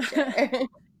the future.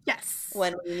 Yes.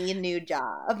 When we need new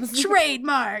jobs.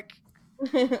 Trademark.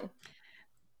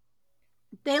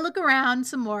 They look around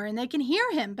some more and they can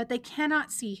hear him, but they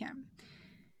cannot see him.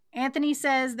 Anthony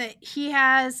says that he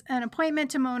has an appointment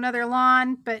to mow another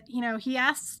lawn, but, he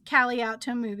asks Callie out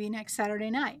to a movie next Saturday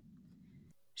night.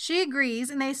 She agrees,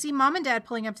 and they see Mom and Dad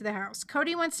pulling up to the house.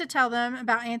 Cody wants to tell them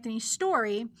about Anthony's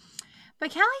story,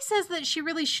 but Callie says that she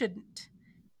really shouldn't.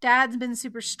 Dad's been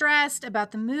super stressed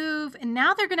about the move, and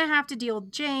now they're going to have to deal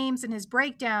with James and his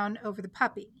breakdown over the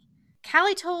puppy.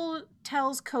 Callie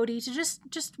tells Cody to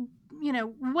just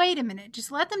wait a minute.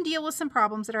 Just let them deal with some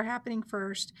problems that are happening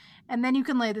first, and then you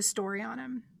can lay the story on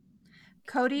him.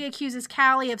 Cody accuses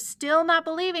Callie of still not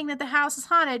believing that the house is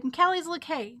haunted, and Callie's like,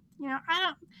 hey,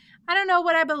 I don't know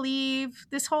what I believe.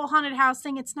 This whole haunted house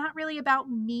thing, it's not really about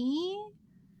me.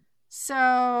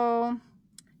 So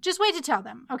just wait to tell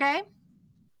them, okay?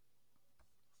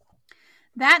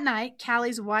 That night,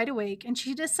 Callie's wide awake, and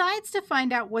she decides to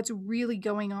find out what's really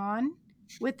going on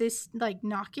with this,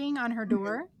 knocking on her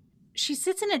door. She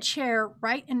sits in a chair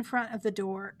right in front of the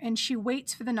door, and she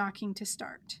waits for the knocking to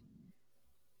start.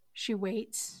 She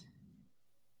waits,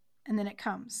 and then it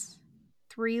comes.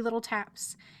 3 little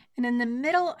taps. And in the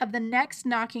middle of the next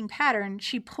knocking pattern,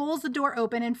 she pulls the door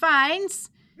open and finds...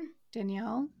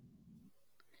 Danielle,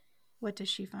 what does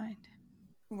she find?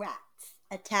 Rats.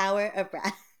 A tower of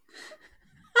rats.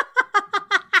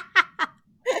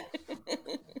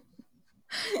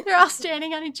 They're all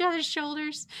standing on each other's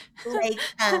shoulders. I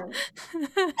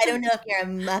don't know if you're a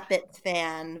Muppets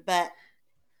fan, but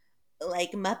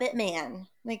Muppet Man.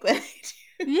 What they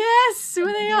do. Yes,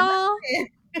 when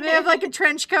they have a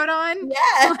trench coat on.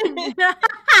 Yeah.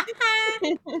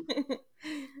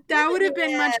 That would have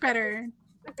been much better.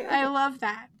 I love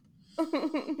that.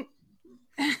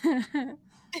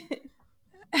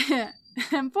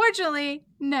 Unfortunately,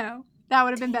 no. That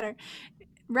would have been better.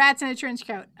 Rats in a trench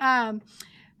coat.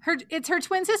 It's her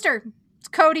twin sister. It's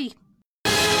Cody.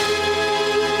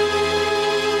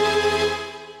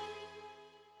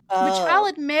 Which I'll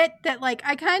admit that,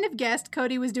 I kind of guessed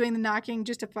Cody was doing the knocking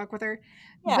just to fuck with her.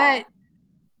 Yeah. But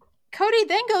Cody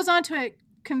then goes on to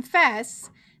confess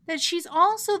that she's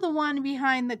also the one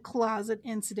behind the closet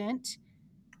incident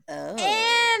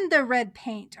and the red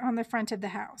paint on the front of the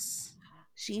house.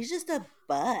 She's just a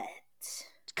butt.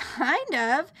 Kind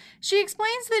of. She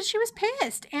explains that she was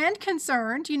pissed and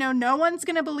concerned. No one's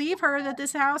going to believe her that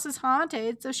this house is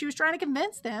haunted. So she was trying to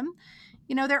convince them.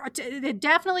 They're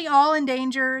definitely all in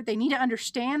danger. They need to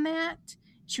understand that.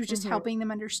 She was just helping them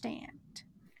understand.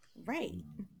 Right.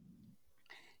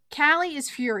 Callie is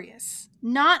furious,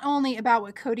 not only about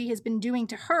what Cody has been doing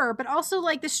to her, but also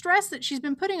the stress that she's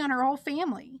been putting on her whole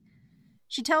family.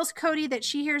 She tells Cody that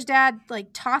she hears Dad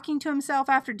talking to himself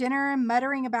after dinner and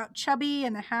muttering about Chubby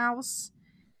and the house.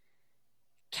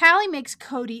 Callie makes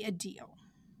Cody a deal.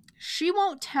 She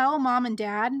won't tell Mom and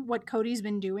Dad what Cody's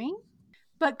been doing,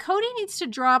 but Cody needs to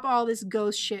drop all this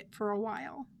ghost shit for a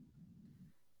while.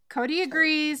 Cody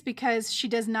agrees because she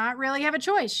does not really have a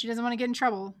choice. She doesn't want to get in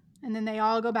trouble. And then they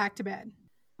all go back to bed.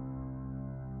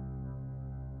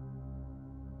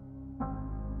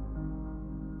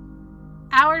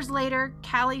 Hours later,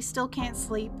 Callie still can't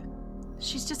sleep.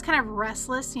 She's just kind of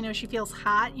restless. She feels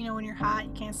hot. When you're hot,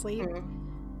 you can't sleep.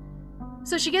 Mm-hmm.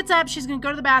 So she gets up. She's going to go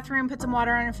to the bathroom, put some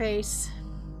water on her face.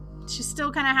 She's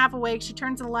still kind of half awake. She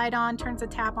turns the light on, turns the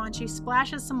tap on. She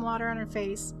splashes some water on her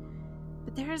face.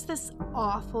 But there's this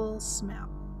awful smell.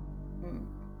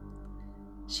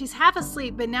 She's half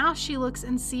asleep, but now she looks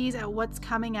and sees at what's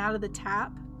coming out of the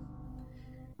tap.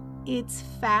 It's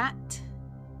fat,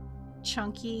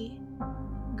 chunky,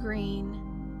 green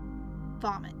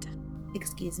vomit.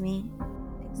 Excuse me?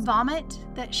 Vomit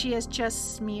that she has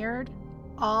just smeared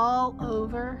all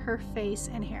over her face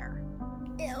and hair.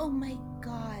 Oh my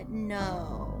God,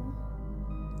 no.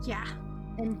 Yeah.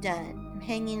 I'm done. I'm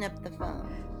hanging up the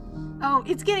phone. Oh,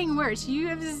 it's getting worse. You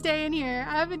have to stay in here.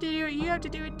 I have to do it. You have to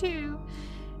do it too.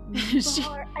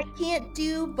 Bar. I can't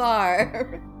do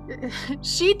bar.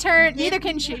 She turned. Neither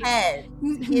can she. Head.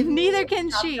 Neither can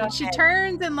she. She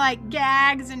turns and like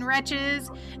gags and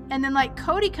retches, and then like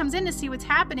Cody comes in to see what's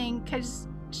happening because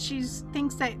she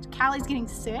thinks that Callie's getting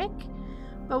sick.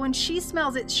 But when she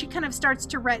smells it, she kind of starts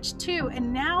to retch too,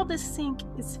 and now the sink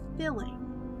is filling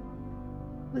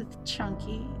with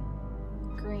chunky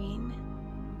green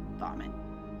vomit,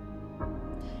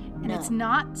 and it's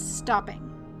not stopping.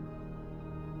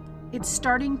 It's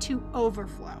starting to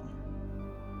overflow.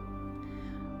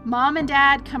 Mom and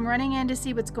Dad come running in to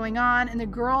see what's going on, and the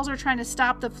girls are trying to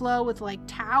stop the flow with like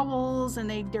towels, and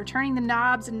they're turning the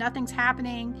knobs and nothing's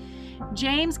happening.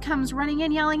 James comes running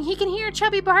in yelling, he can hear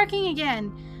Chubby barking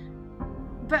again.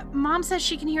 But Mom says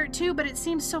she can hear it too, but it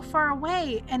seems so far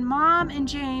away, and Mom and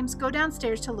James go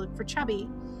downstairs to look for Chubby.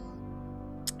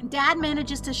 Dad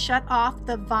manages to shut off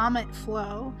the vomit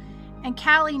flow, and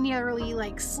Callie nearly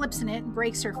like slips in it and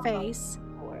breaks her face.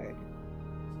 Lord.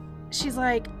 She's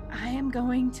like, I am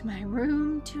going to my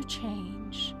room to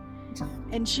change.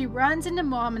 And she runs into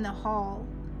Mom in the hall,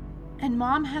 and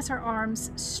Mom has her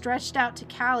arms stretched out to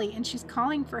Callie, and she's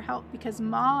calling for help because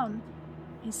Mom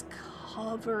is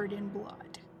covered in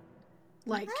blood.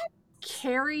 Like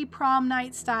Carrie prom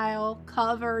night style,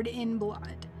 covered in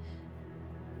blood.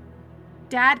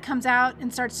 Dad comes out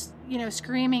and starts,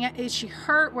 screaming, is she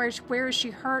hurt? Where is she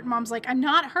hurt? Mom's like, I'm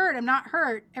not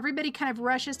hurt. Everybody kind of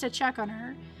rushes to check on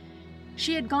her.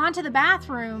 She had gone to the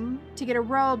bathroom to get a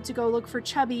robe to go look for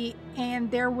Chubby, and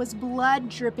there was blood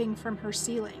dripping from her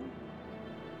ceiling.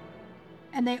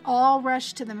 And they all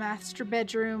rush to the master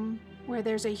bedroom, where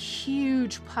there's a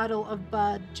huge puddle of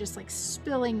blood just like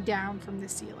spilling down from the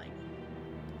ceiling.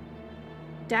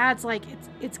 Dad's like,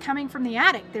 it's coming from the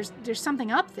attic. There's something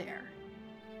up there.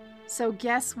 So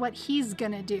guess what he's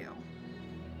gonna do?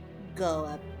 Go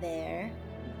up there.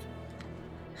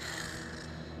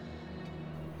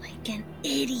 Like an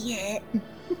idiot.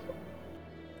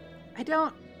 I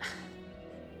don't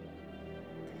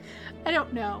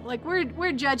know. Like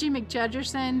we're judging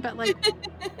McJudgerson, but like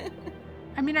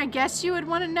I mean, I guess you would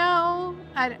want to know.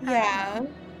 Yeah.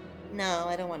 No,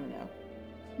 I don't want to know.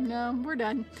 No, we're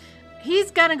done.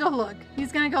 He's gonna go look.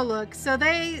 So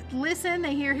they listen,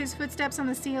 they hear his footsteps on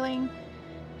the ceiling.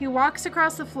 He walks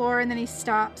across the floor and then he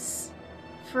stops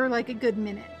for like a good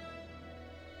minute.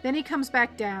 Then he comes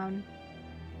back down.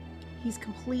 He's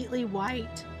completely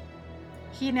white.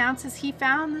 He announces he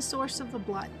found the source of the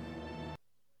blood.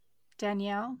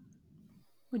 Danielle,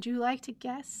 would you like to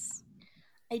guess?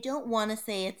 I don't want to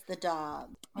say it's the dog.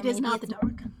 It is not the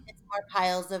dog. It's more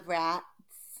piles of rats.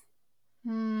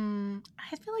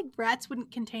 I feel like rats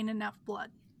wouldn't contain enough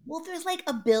blood. Well, there's like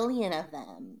a billion of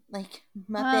them. Like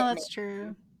Muppet. Oh, that's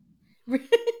true.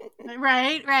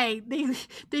 Right.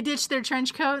 They ditched their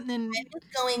trench coat and then. I'm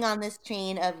just going on this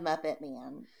train of Muppet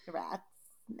Man rats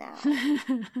now.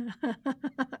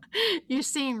 You're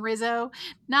seeing Rizzo,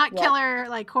 not killer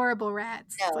like horrible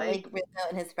rats. No, like Rizzo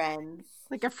and his friends.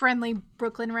 Like a friendly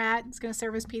Brooklyn rat is going to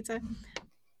serve us pizza.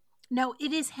 No,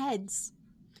 it is heads.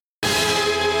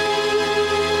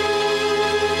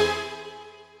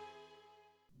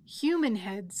 Human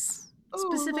heads.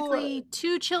 Specifically, Lord.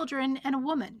 2 children and a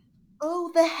woman. Oh,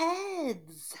 the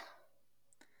heads.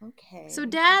 Okay. So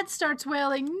Dad starts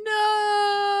wailing,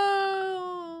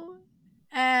 no!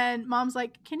 And Mom's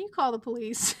like, can you call the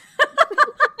police?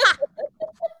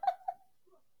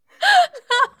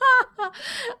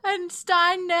 And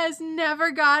Stein has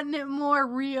never gotten it more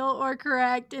real or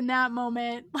correct in that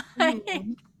moment.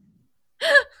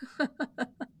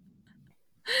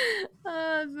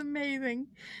 Oh, it's amazing.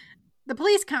 The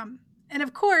police come, and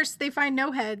of course they find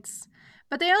no heads,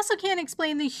 but they also can't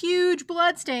explain the huge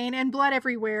blood stain and blood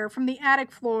everywhere from the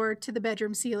attic floor to the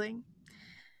bedroom ceiling.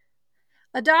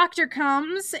 A doctor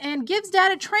comes and gives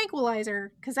Dad a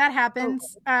tranquilizer, because that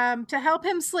happens, to help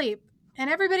him sleep, and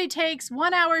everybody takes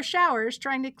 1-hour showers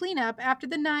trying to clean up after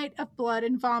the night of blood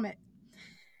and vomit.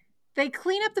 They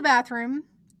clean up the bathroom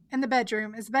and the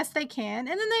bedroom as best they can,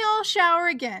 and then they all shower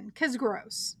again, because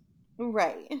gross.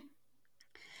 Right.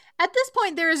 At this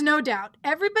point, there is no doubt.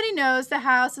 Everybody knows the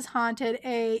house is haunted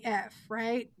AF,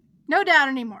 right? No doubt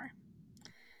anymore.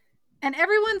 And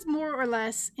everyone's more or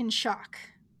less in shock.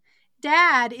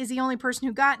 Dad is the only person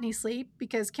who got any sleep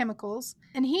because chemicals.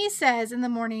 And he says in the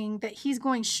morning that he's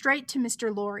going straight to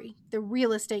Mr. Lorry, the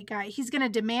real estate guy. He's going to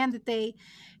demand that they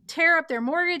tear up their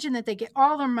mortgage and that they get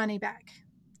all their money back.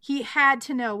 He had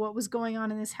to know what was going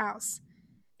on in this house.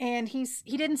 And he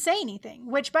didn't say anything,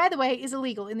 which, by the way, is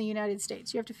illegal in the United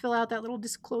States. You have to fill out that little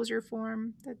disclosure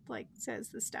form that, like, says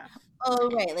the stuff. Oh,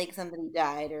 right. Like somebody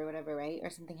died or whatever, right? Or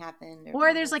something happened.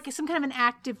 Or there's, like, some kind of an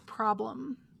active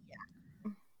problem.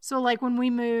 So, like, when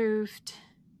we moved,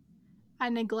 I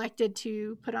neglected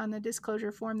to put on the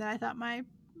disclosure form that I thought my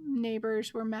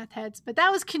neighbors were meth heads, but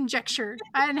that was conjecture.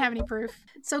 I didn't have any proof.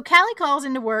 So Callie calls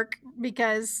into work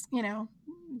because, you know,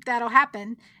 that'll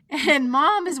happen. And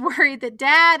Mom is worried that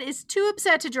Dad is too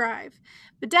upset to drive.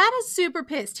 But Dad is super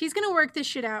pissed. He's going to work this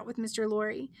shit out with Mr.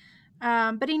 Lorry.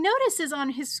 But he notices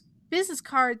on his business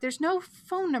card, there's no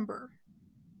phone number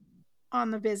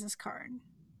on the business card.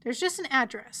 There's just an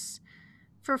address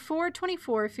for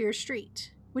 424 Fear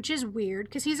Street, which is weird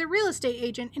because he's a real estate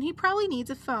agent and he probably needs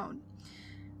a phone.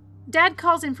 Dad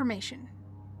calls information,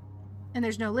 and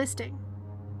there's no listing.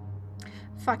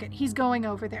 Fuck it, he's going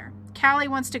over there. Callie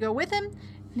wants to go with him,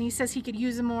 and he says he could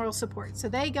use the moral support. So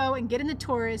they go and get in the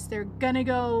Taurus. They're gonna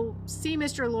go see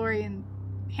Mr. Lorry and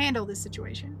handle this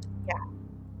situation. Yeah.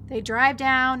 They drive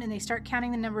down and they start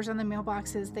counting the numbers on the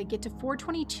mailboxes. They get to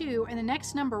 422, and the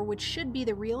next number, which should be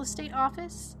the real estate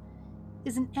office,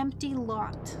 is an empty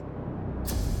lot.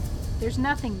 There's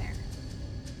nothing there.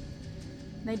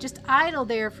 They just idle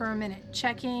there for a minute,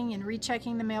 checking and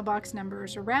rechecking the mailbox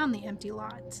numbers around the empty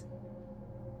lot.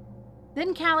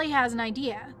 Then Callie has an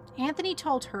idea. Anthony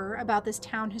told her about this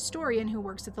town historian who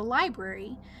works at the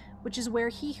library, which is where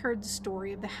he heard the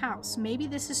story of the house. Maybe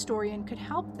this historian could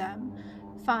help them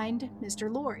find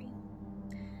Mr. Lorry.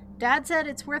 Dad said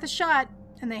it's worth a shot,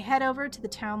 and they head over to the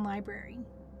town library.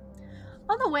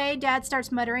 On the way, Dad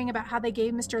starts muttering about how they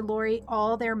gave Mr. Lorry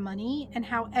all their money and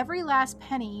how every last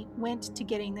penny went to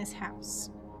getting this house.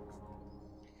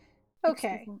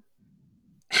 Okay.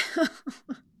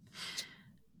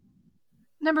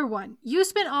 Number 1, you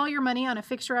spent all your money on a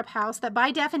fixer-up house that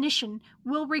by definition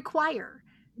will require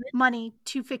money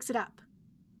to fix it up.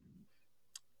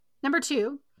 Number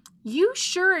 2, you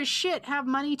sure as shit have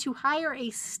money to hire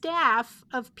a staff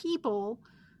of people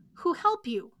who help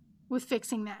you with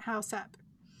fixing that house up.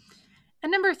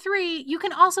 And number 3, you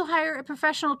can also hire a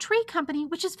professional tree company,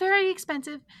 which is very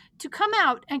expensive, to come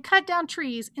out and cut down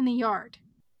trees in the yard.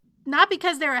 Not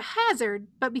because they're a hazard,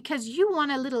 but because you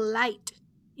want a little light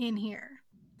in here.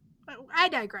 I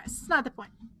digress. It's not the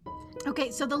point.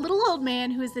 Okay, so the little old man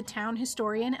who is the town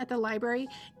historian at the library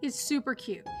is super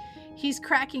cute. He's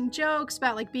cracking jokes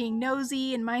about like being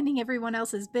nosy and minding everyone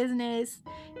else's business.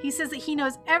 He says that he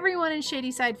knows everyone in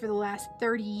Shadyside for the last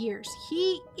 30 years.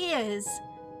 He is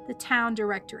the town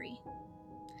directory.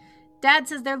 Dad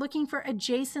says they're looking for a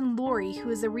Jason Lorry,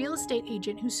 who is a real estate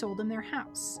agent who sold them their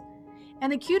house.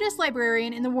 And the cutest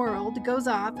librarian in the world goes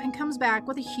off and comes back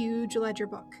with a huge ledger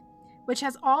book, which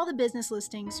has all the business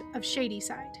listings of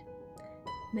Shadyside.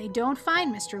 They don't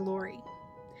find Mr. Lorry.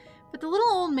 But the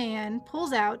little old man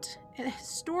pulls out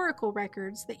historical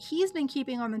records that he's been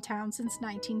keeping on the town since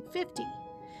 1950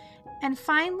 and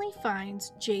finally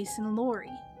finds Jason Lorry.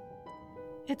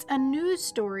 It's a news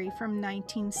story from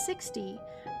 1960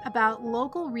 about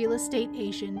local real estate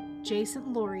agent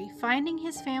Jason Lorry finding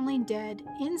his family dead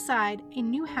inside a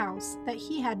new house that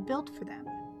he had built for them.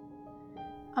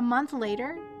 A month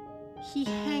later, he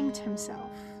hanged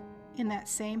himself in that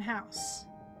same house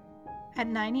at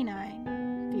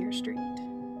 99 Fear Street.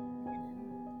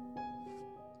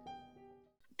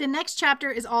 The next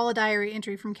chapter is all a diary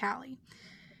entry from Callie.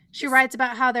 She writes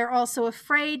about how they're all so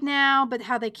afraid now, but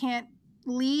how they can't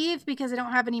leave because they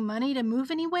don't have any money to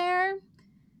move anywhere.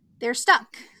 They're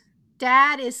stuck.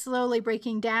 Dad is slowly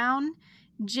breaking down.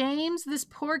 James, this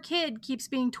poor kid, keeps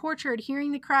being tortured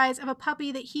hearing the cries of a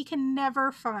puppy that he can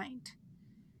never find.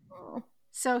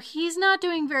 So he's not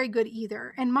doing very good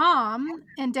either. And Mom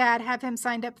and Dad have him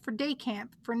signed up for day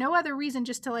camp for no other reason,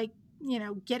 just to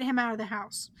get him out of the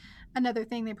house. Another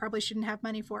thing they probably shouldn't have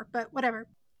money for, but whatever.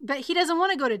 But he doesn't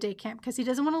want to go to day camp because he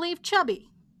doesn't want to leave Chubby.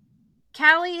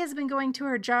 Callie has been going to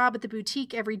her job at the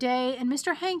boutique every day, and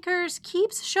Mr. Hankers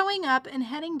keeps showing up and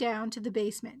heading down to the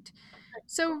basement.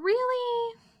 So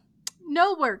really,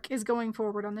 no work is going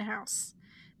forward on the house.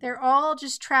 They're all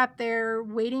just trapped there,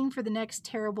 waiting for the next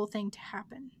terrible thing to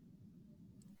happen.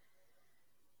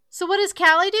 So what does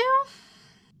Callie do?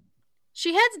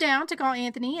 She heads down to call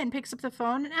Anthony and picks up the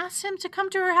phone and asks him to come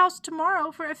to her house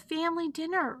tomorrow for a family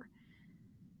dinner.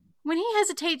 When he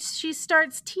hesitates, she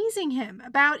starts teasing him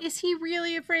about, is he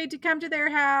really afraid to come to their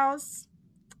house?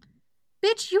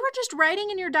 Bitch, you were just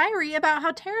writing in your diary about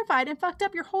how terrified and fucked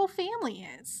up your whole family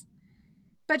is.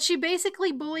 But she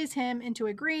basically bullies him into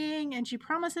agreeing, and she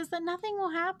promises that nothing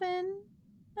will happen.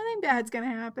 Nothing bad's gonna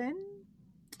happen.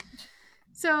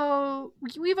 So,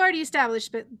 we've already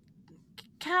established, but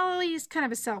Callie's kind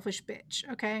of a selfish bitch,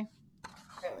 okay?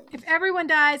 Really? If everyone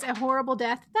dies a horrible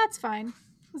death, that's fine,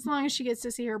 as long as she gets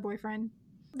to see her boyfriend.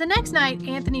 The next night,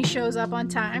 Anthony shows up on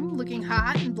time, looking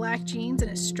hot in black jeans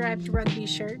and a striped rugby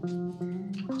shirt.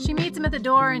 She meets him at the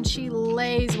door and she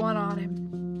lays one on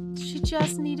him. She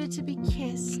just needed to be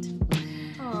kissed.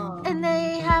 Aw. And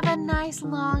they have a nice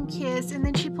long kiss, and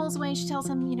then she pulls away and she tells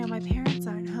him, my parents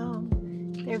aren't home.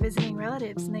 They're visiting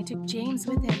relatives, and they took James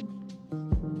with him.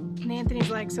 And Anthony's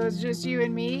like, so it's just you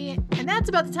and me? And that's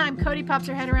about the time Cody pops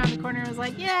her head around the corner and was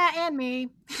like, yeah, and me.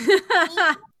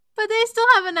 But they still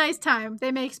have a nice time.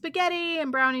 They make spaghetti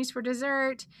and brownies for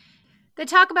dessert. They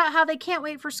talk about how they can't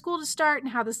wait for school to start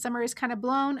and how the summer is kind of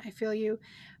blown. I feel you.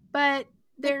 But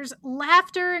there's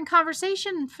laughter and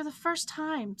conversation for the first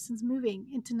time since moving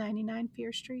into 99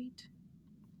 Fear Street.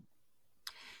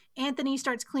 Anthony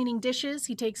starts cleaning dishes.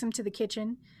 He takes them to the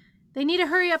kitchen. They need to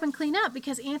hurry up and clean up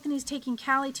because Anthony's taking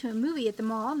Callie to a movie at the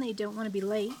mall and they don't want to be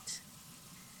late.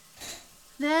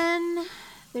 Then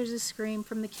there's a scream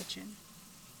from the kitchen.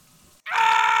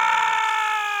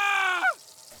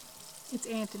 It's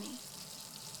Anthony,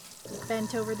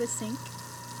 bent over the sink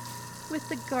with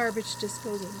the garbage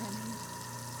disposal running.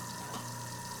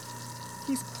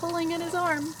 He's pulling at his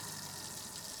arm.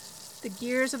 The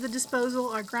gears of the disposal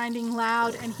are grinding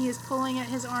loud, and he is pulling at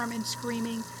his arm and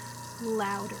screaming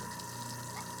louder.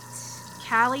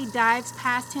 Callie dives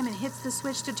past him and hits the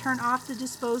switch to turn off the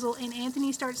disposal, and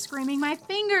Anthony starts screaming, my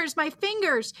fingers, my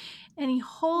fingers! And he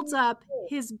holds up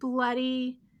his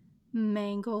bloody,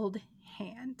 mangled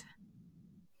hand.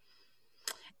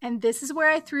 And this is where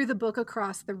I threw the book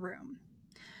across the room.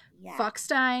 Yeah. Fuck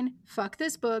Stein, fuck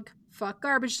this book, fuck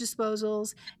garbage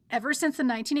disposals. Ever since the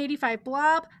 1985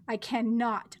 blob, I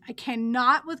cannot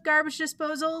with garbage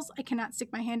disposals. I cannot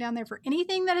stick my hand down there for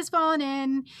anything that has fallen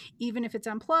in, even if it's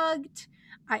unplugged.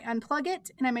 I unplug it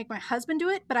and I make my husband do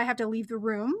it, but I have to leave the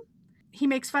room. He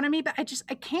makes fun of me, but I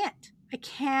can't. I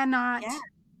cannot. Yeah.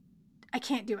 I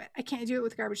can't do it. I can't do it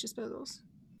with garbage disposals.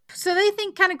 So they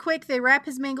think kind of quick. They wrap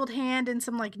his mangled hand in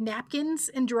some napkins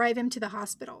and drive him to the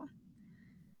hospital.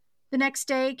 The next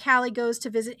day, Callie goes to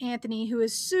visit Anthony, who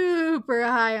is super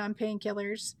high on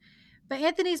painkillers. But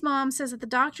Anthony's mom says that the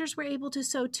doctors were able to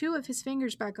sew 2 of his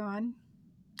fingers back on,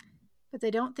 but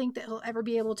they don't think that he'll ever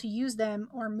be able to use them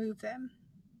or move them.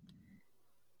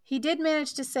 He did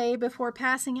manage to say before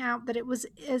passing out that it was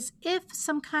as if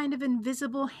some kind of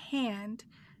invisible hand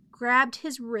grabbed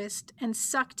his wrist and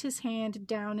sucked his hand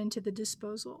down into the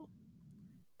disposal.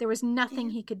 There was nothing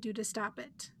he could do to stop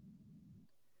it.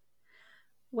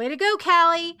 Way to go,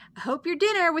 Callie. I hope your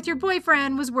dinner with your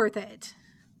boyfriend was worth it.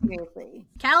 Seriously.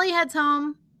 Callie heads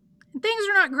home, and things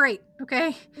are not great,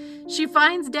 okay? She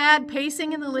finds Dad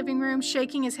pacing in the living room,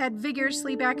 shaking his head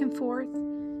vigorously back and forth.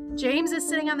 James is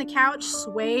sitting on the couch,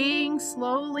 swaying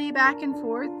slowly back and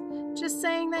forth, just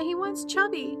saying that he wants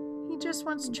Chubby. He just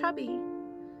wants Chubby.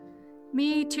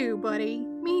 Me too, buddy.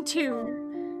 Me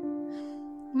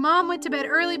too. Mom went to bed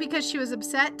early because she was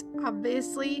upset,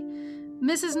 obviously.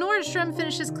 Mrs. Nordstrom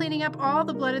finishes cleaning up all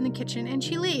the blood in the kitchen, and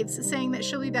she leaves, saying that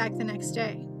she'll be back the next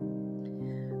day.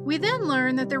 We then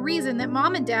learn that the reason that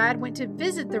Mom and Dad went to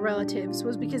visit the relatives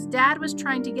was because Dad was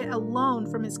trying to get a loan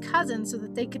from his cousin so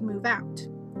that they could move out.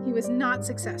 He was not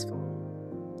successful.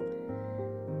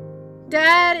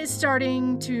 Dad is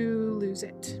starting to lose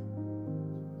it.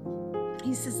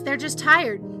 He says they're just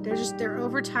tired. They're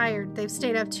overtired. They've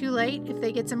stayed up too late. If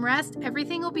they get some rest,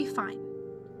 everything will be fine.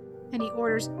 And he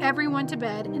orders everyone to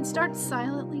bed and starts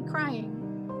silently crying.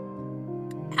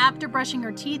 After brushing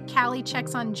her teeth, Callie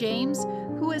checks on James,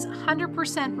 who is 100%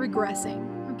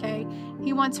 regressing, okay?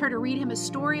 He wants her to read him a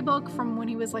storybook from when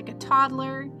he was like a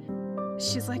toddler.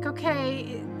 She's like,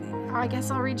 okay, I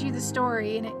guess I'll read you the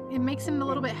story. And it makes him a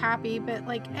little bit happy, but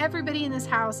everybody in this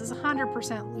house is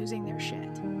 100% losing their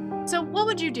shit. So what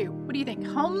would you do? What do you think?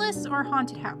 Homeless or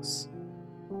haunted house?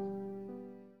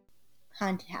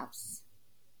 Haunted house.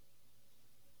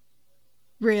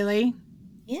 Really?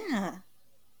 Yeah.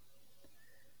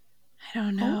 I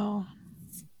don't know.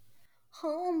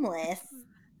 Homeless.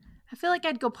 I feel like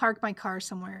I'd go park my car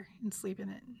somewhere and sleep in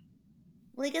it.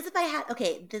 Well, I guess if I had,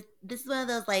 okay, this is one of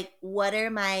those, what are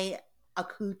my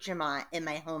accoutrements in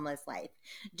my homeless life?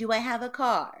 Do I have a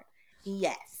car?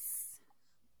 Yes.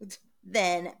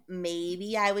 Then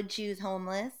maybe I would choose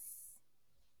homeless.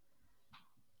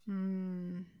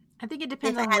 I think it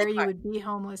depends If I on had a where you car. would be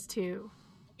homeless too.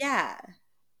 Yeah.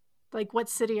 Like, what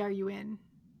city are you in?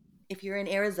 If you're in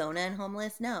Arizona and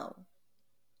homeless, no.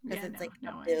 Because Yeah, it's no, like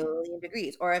no a way. billion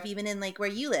degrees. Or if even in like where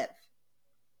you live,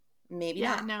 maybe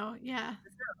Yeah, not. no, yeah.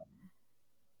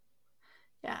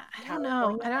 Yeah, I don't know.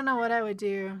 California. I don't know what I would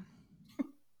do.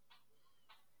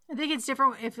 I think it's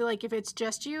different if it's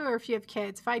just you or if you have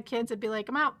kids. If I had kids, I'd be like,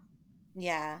 I'm out.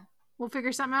 Yeah. We'll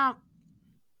figure something out.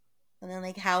 And then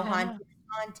like how I don't know.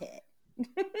 haunted is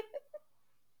haunted.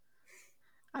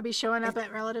 I'd be showing up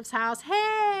at relatives' house.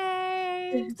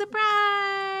 Hey,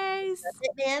 surprise! Is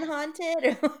it man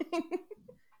haunted?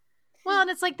 Well, and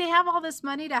it's like they have all this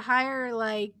money to hire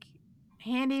like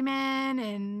handymen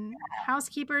and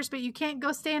housekeepers, but you can't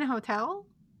go stay in a hotel.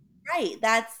 Right.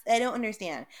 I don't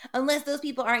understand. Unless those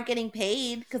people aren't getting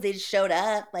paid because they just showed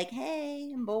up like,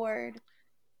 hey, I'm bored.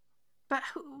 But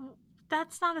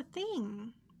that's not a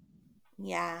thing.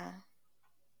 Yeah.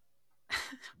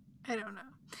 I don't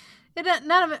know.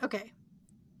 None of it. Okay.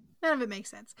 None of it makes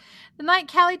sense. The night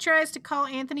Callie tries to call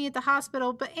Anthony at the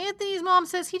hospital, but Anthony's mom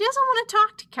says he doesn't want to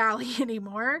talk to Callie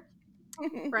anymore.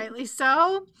 Rightly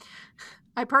so.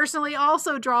 I personally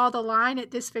also draw the line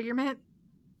at disfigurement.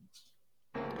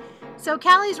 So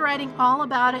Callie's writing all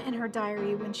about it in her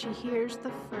diary when she hears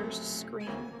the first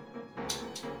scream.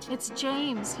 It's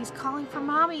James. He's calling for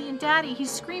Mommy and Daddy.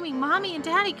 He's screaming, Mommy and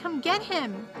Daddy, come get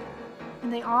him.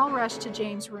 And they all rush to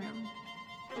James' room.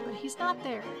 But he's not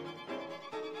there.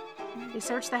 They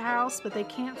search the house, but they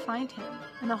can't find him.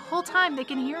 And the whole time they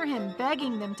can hear him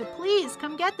begging them to please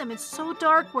come get them. It's so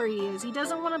dark where he is. He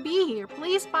doesn't want to be here.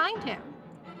 Please find him.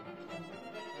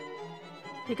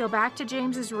 They go back to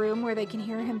James's room where they can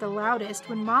hear him the loudest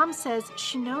when Mom says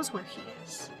she knows where he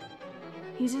is.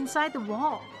 He's inside the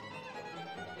wall.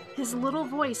 His little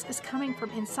voice is coming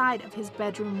from inside of his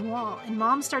bedroom wall, and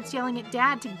Mom starts yelling at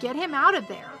Dad to get him out of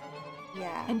there.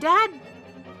 Yeah. And Dad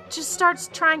just starts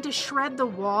trying to shred the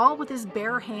wall with his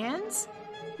bare hands,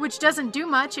 which doesn't do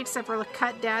much except for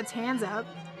cut Dad's hands up.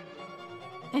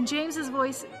 And James's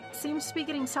voice seems to be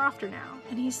getting softer now,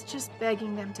 and he's just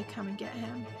begging them to come and get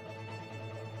him.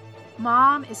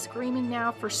 Mom is screaming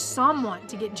now for someone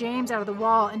to get James out of the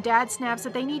wall, and Dad snaps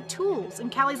that they need tools,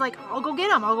 and Callie's like, I'll go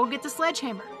get him. I'll go get the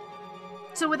sledgehammer.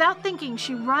 So without thinking,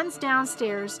 she runs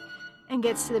downstairs and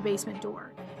gets to the basement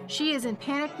door. She is in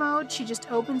panic mode. She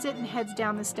just opens it and heads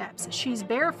down the steps. She's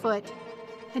barefoot,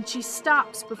 and she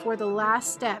stops before the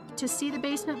last step to see the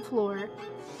basement floor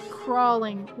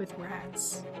crawling with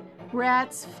rats.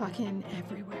 Rats fucking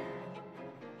everywhere.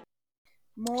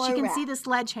 More She can rats. see the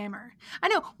sledgehammer. I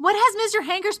know. What has Mr.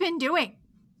 Hankers been doing?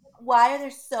 Why are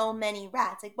there so many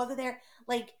rats? Like, whether they're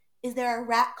like, is there a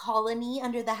rat colony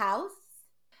under the house?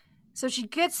 So she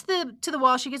gets to the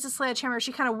wall. She gets a sledgehammer.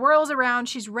 She kind of whirls around.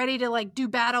 She's ready to do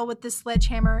battle with this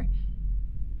sledgehammer.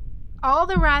 All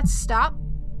the rats stop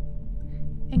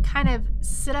and kind of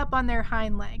sit up on their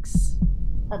hind legs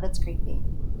Oh, that's creepy.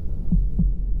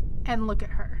 and look at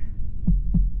her.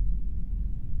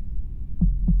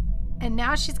 And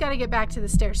now she's got to get back to the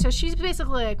stairs. So she's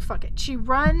basically like, fuck it. She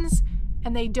runs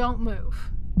and they don't move.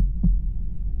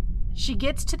 She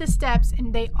gets to the steps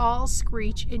and they all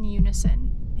screech in unison.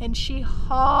 And she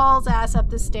hauls ass up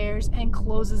the stairs and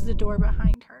closes the door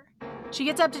behind her. She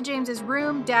gets up to James's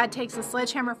room. Dad takes the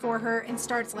sledgehammer for her and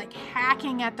starts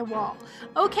hacking at the wall.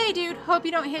 Okay, dude, hope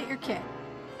you don't hit your kid.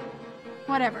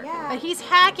 Whatever. Yeah. But he's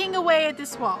hacking away at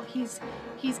this wall. He's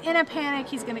in a panic.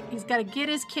 He's got to get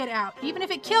his kid out. Even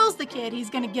if it kills the kid, he's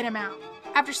going to get him out.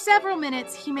 After several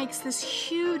minutes, he makes this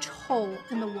huge hole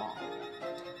in the wall.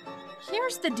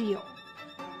 Here's the deal.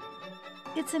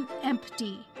 It's an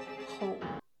empty hole.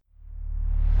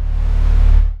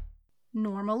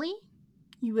 Normally,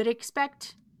 you would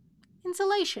expect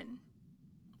insulation,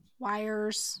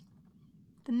 wires,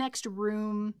 the next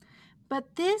room,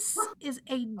 but this is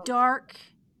a dark,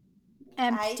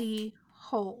 empty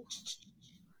hole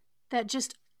that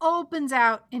just opens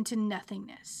out into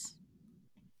nothingness.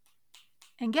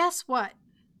 And guess what?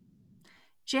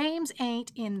 James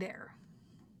ain't in there.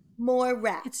 More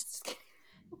rats.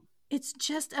 It's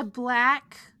just a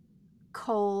black,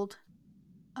 cold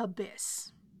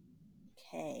abyss.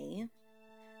 Okay.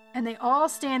 And they all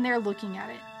stand there looking at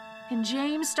it. And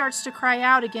James starts to cry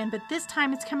out again, but this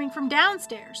time it's coming from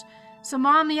downstairs. So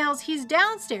Mom yells, he's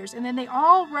downstairs. And then they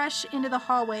all rush into the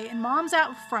hallway, and Mom's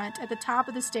out front at the top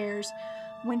of the stairs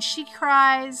when she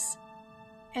cries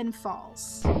and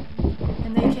falls.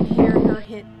 And they can hear her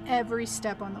hit every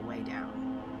step on the way down.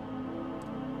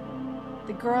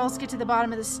 The girls get to the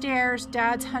bottom of the stairs.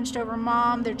 Dad's hunched over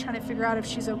Mom. They're trying to figure out if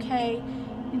she's okay.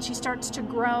 and she starts to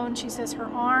groan. She says she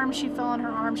fell on her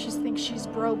arm. She thinks she's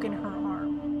broken her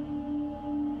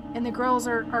arm. And the girls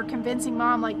are convincing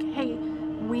Mom, like, hey,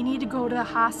 we need to go to the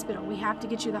hospital. We have to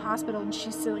get you to the hospital. And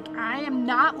she's like, I am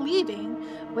not leaving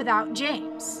without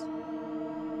James.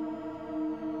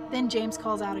 Then James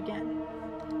calls out again.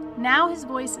 Now his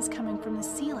voice is coming from the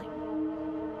ceiling.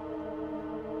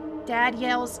 Dad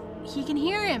yells, he can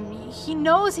hear him. He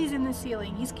knows he's in the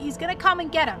ceiling. He's gonna come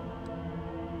and get him.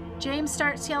 James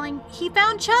starts yelling, he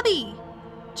found Chubby.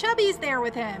 Chubby's there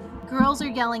with him. Girls are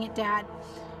yelling at Dad.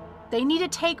 They need to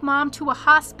take Mom to a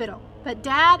hospital, but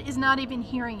Dad is not even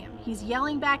hearing him. He's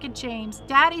yelling back at James,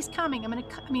 Daddy's coming. I'm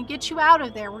gonna get you out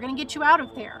of there. We're gonna get you out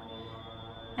of there.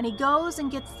 And he goes and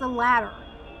gets the ladder.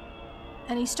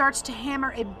 And he starts to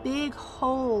hammer a big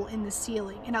hole in the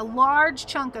ceiling, and a large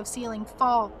chunk of ceiling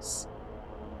falls.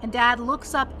 And Dad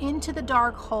looks up into the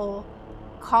dark hole,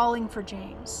 calling for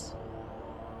James.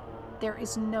 There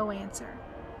is no answer.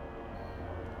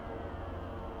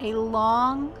 A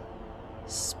long,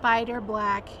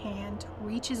 spider-black hand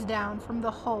reaches down from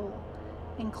the hole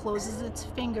and closes its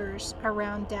fingers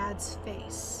around Dad's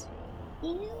face.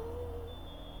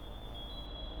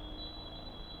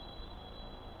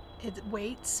 It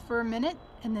waits for a minute,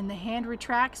 and then the hand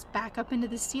retracts back up into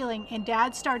the ceiling, and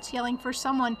Dad starts yelling for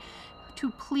someone to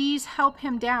please help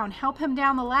him down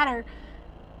the ladder,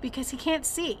 because he can't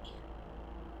see.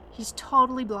 He's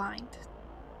totally blind.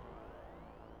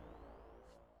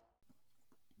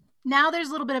 Now there's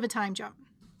a little bit of a time jump.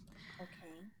 Okay.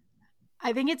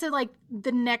 I think it's like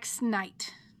the next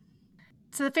night.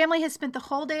 So the family has spent the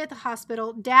whole day at the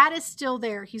hospital. Dad is still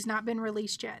there. He's not been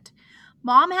released yet.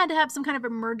 Mom had to have some kind of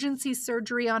emergency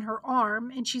surgery on her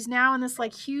arm, and she's now in this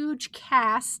like huge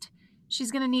cast. She's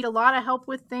going to need a lot of help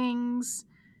with things.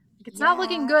 It's not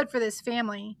looking good for this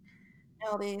family.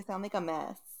 No, they sound like a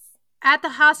mess. At the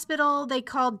hospital, they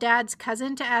called Dad's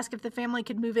cousin to ask if the family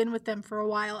could move in with them for a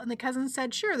while, and the cousin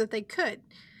said sure that they could.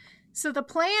 So the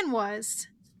plan was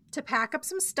to pack up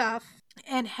some stuff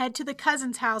and head to the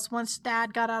cousin's house once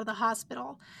Dad got out of the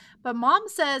hospital. But Mom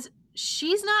says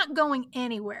she's not going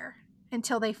anywhere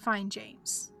until they find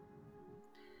James.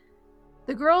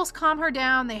 The girls calm her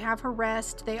down, they have her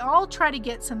rest, they all try to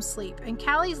get some sleep, and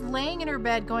Callie's laying in her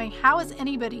bed going, how is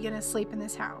anybody gonna sleep in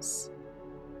this house?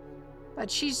 But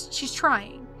she's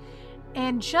trying.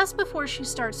 And just before she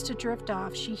starts to drift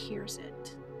off, she hears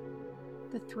it.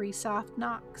 The 3 soft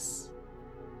knocks.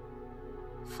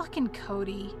 Fucking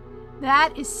Cody.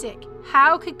 That is sick.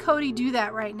 How could Cody do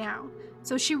that right now?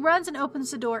 So she runs and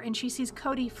opens the door, and she sees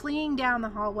Cody fleeing down the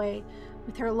hallway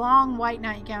with her long white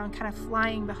nightgown kind of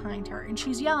flying behind her, and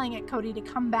she's yelling at Cody to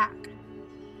come back.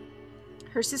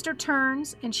 Her sister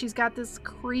turns, and she's got this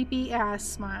creepy ass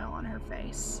smile on her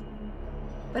face.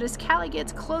 But as Callie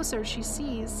gets closer, she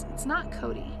sees it's not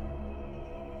Cody.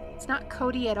 It's not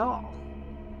Cody at all.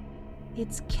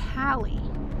 It's Callie.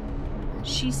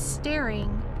 She's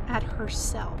staring at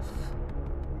herself.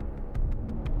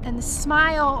 And the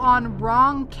smile on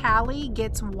wrong Callie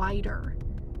gets wider,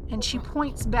 and she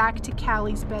points back to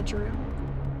Callie's bedroom.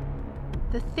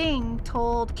 The thing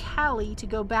told Callie to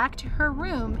go back to her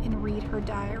room and read her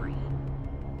diary.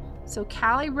 So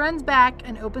Callie runs back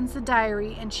and opens the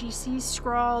diary, and she sees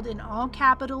scrawled in all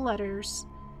capital letters,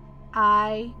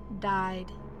 I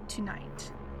died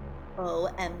tonight.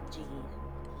 OMG.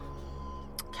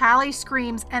 Callie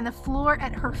screams, and the floor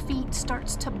at her feet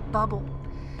starts to bubble.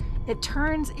 It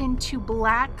turns into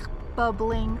black,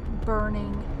 bubbling,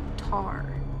 burning tar.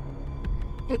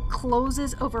 It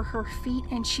closes over her feet,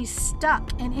 and she's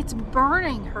stuck, and it's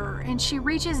burning her, and she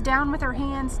reaches down with her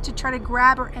hands to try to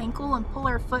grab her ankle and pull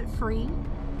her foot free.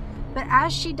 But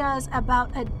as she does,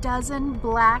 about a dozen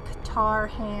black tar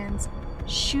hands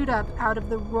shoot up out of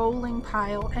the rolling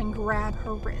pile and grab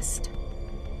her wrist,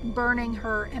 burning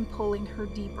her and pulling her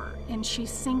deeper, and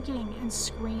she's sinking and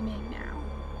screaming now.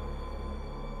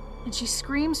 And she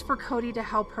screams for Cody to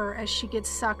help her as she gets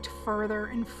sucked further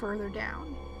and further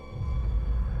down.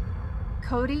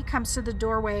 Cody comes to the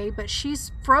doorway, but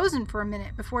she's frozen for a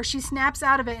minute before she snaps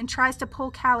out of it and tries to pull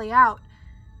Callie out.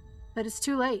 But it's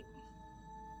too late.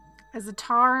 As the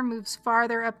tar moves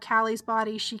farther up Callie's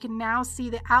body, she can now see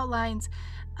the outlines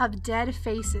of dead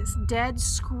faces, dead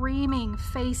screaming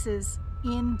faces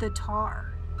in the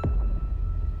tar.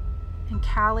 And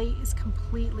Callie is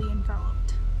completely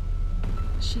enveloped.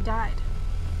 She died.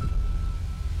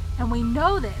 And we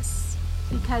know this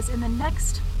because in the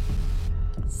next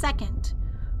second,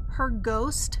 her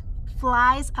ghost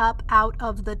flies up out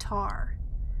of the tar,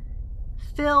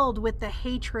 filled with the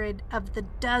hatred of the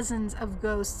dozens of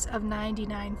ghosts of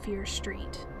 99 Fear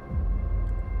Street.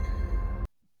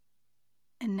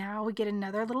 And now we get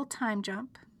another little time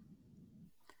jump.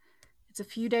 It's a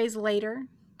few days later.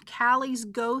 Callie's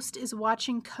ghost is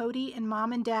watching Cody and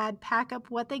Mom and Dad pack up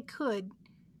what they could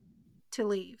to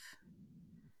leave.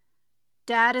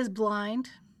 Dad is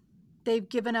blind. They've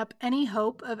given up any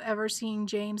hope of ever seeing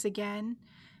James again,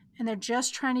 and they're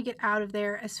just trying to get out of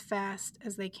there as fast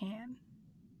as they can.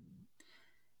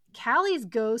 Callie's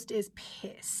ghost is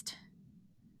pissed.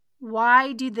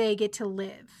 Why do they get to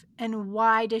live? And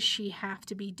why does she have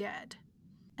to be dead?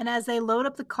 And as they load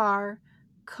up the car,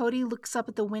 Cody looks up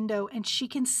at the window and she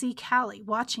can see Callie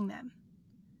watching them.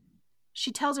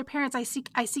 She tells her parents, I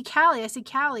see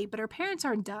Callie, but her parents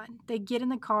aren't done. They get in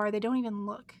the car, they don't even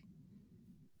look.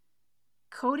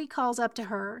 Cody calls up to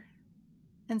her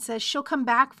and says she'll come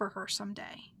back for her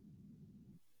someday.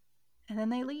 And then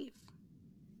they leave.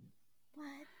 What?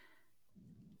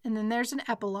 And then there's an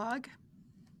epilogue,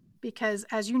 because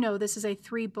as you know, this is a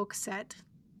 3-book set.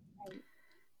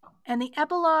 And the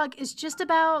epilogue is just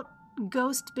about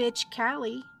ghost bitch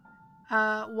Callie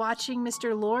watching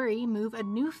Mr. Lorre move a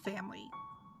new family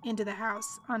into the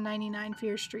house on 99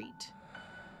 Fear Street.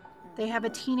 They have a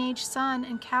teenage son,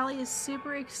 and Callie is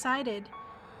super excited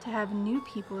to have new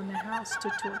people in the house to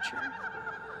torture.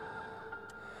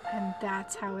 And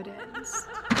that's how it ends.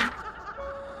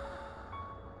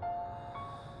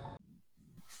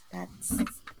 That's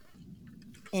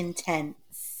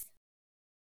intense.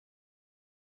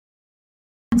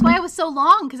 That's why it was so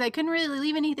long, because I couldn't really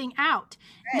leave anything out.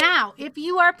 Right. Now, if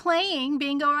you are playing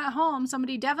bingo at home,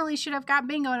 somebody definitely should have got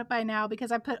bingo in it by now,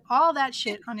 because I put all that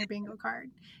shit on your bingo card.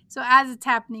 So as it's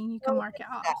happening, you can mark it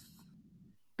off.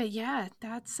 But yeah,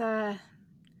 that's,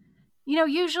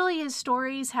 usually his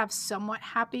stories have somewhat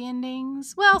happy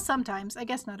endings. Well, sometimes. I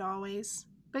guess not always.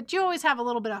 But you always have a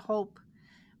little bit of hope.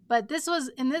 But this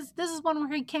is one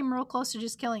where he came real close to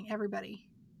just killing everybody.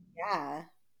 Yeah.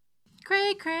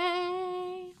 Cray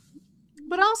cray.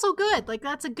 But also good. Like,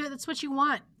 that's what you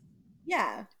want.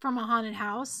 Yeah. From a haunted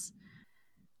house.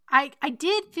 I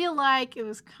did feel like it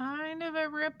was kind of a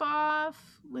ripoff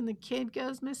when the kid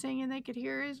goes missing and they could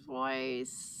hear his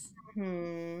voice.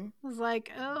 Mm-hmm. I was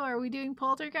like, oh, are we doing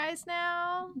Poltergeist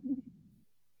now?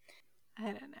 I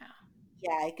don't know.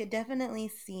 Yeah, I could definitely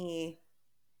see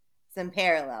some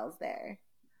parallels there.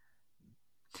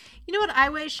 You know what I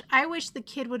wish? I wish the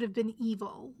kid would have been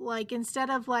evil. Like, instead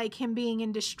of like him being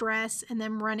in distress and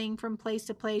them running from place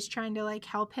to place trying to like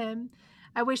help him,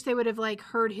 I wish they would have like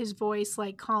heard his voice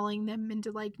like calling them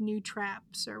into like new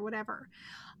traps or whatever.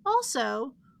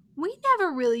 Also, we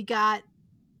never really got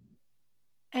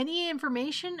any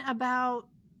information about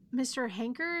Mr.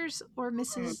 Hankers or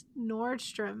Mrs.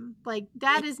 Nordstrom. Like,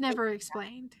 that is never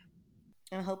explained.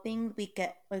 I'm hoping we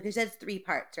get, because that's 3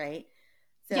 parts, right?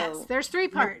 So yes, there's 3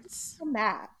 parts. Come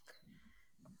back.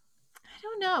 I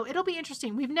don't know. It'll be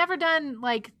interesting. We've never done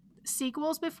like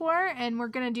sequels before, and we're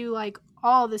gonna do like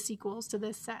all the sequels to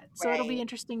this set. So It'll be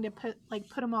interesting to put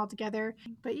them all together.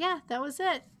 But yeah, that was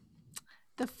it.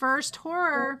 The first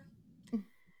horror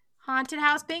haunted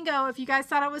house bingo. If you guys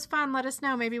thought it was fun, let us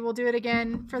know. Maybe we'll do it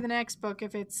again for the next book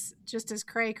if it's just as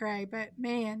cray cray. But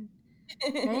man,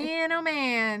 oh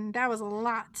man, that was a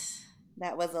lot.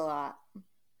 That was a lot.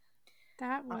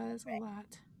 That was a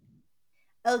lot.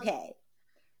 Okay,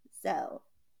 so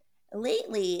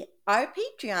lately our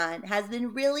Patreon has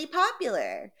been really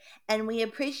popular, and we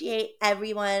appreciate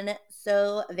everyone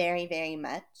so very, very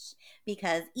much,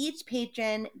 because each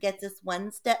patron gets us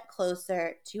one step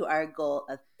closer to our goal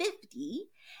of 50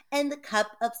 and the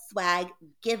Cup of Swag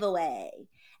giveaway.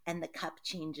 And the cup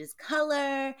changes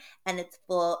color, and it's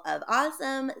full of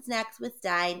awesome Snacks with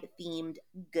Stein themed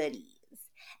goodies.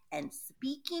 And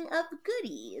speaking of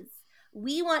goodies,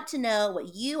 we want to know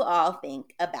what you all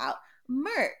think about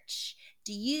merch.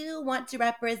 Do you want to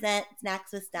represent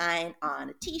Snacks with Stein on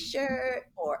a t-shirt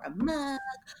or a mug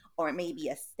or maybe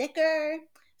a sticker?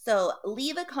 So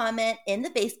leave a comment in the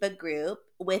Facebook group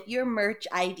with your merch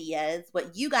ideas,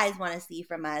 what you guys want to see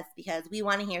from us, because we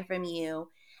want to hear from you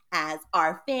as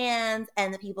our fans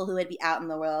and the people who would be out in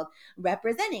the world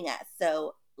representing us.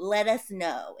 So let us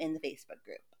know in the Facebook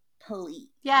group, please.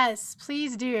 Yes,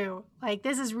 please do. Like,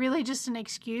 this is really just an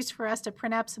excuse for us to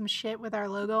print up some shit with our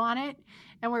logo on it,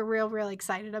 and we're real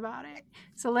excited about it.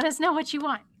 So let us know what you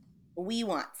want. We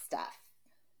want stuff.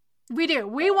 We do.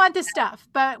 We want the stuff,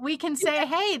 but we can say,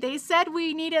 hey, they said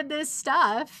we needed this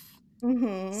stuff.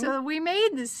 Mm-hmm. So we made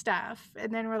this stuff.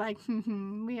 And then we're like,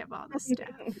 we have all this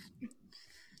stuff.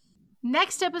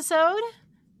 Next episode,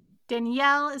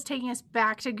 Danielle is taking us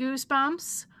back to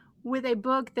Goosebumps with a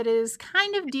book that is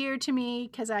kind of dear to me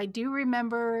because I do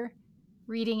remember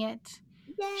reading it.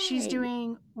 Yay. She's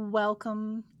doing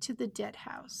Welcome to the Dead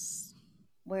House.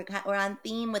 We're on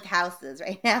theme with houses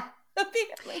right now,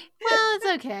 apparently. Well, it's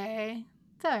okay.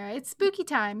 It's all right. It's spooky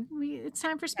time. It's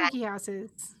time for spooky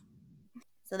houses.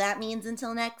 So that means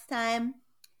until next time,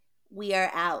 we are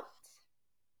out.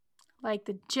 Like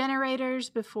the generators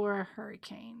before a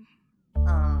hurricane.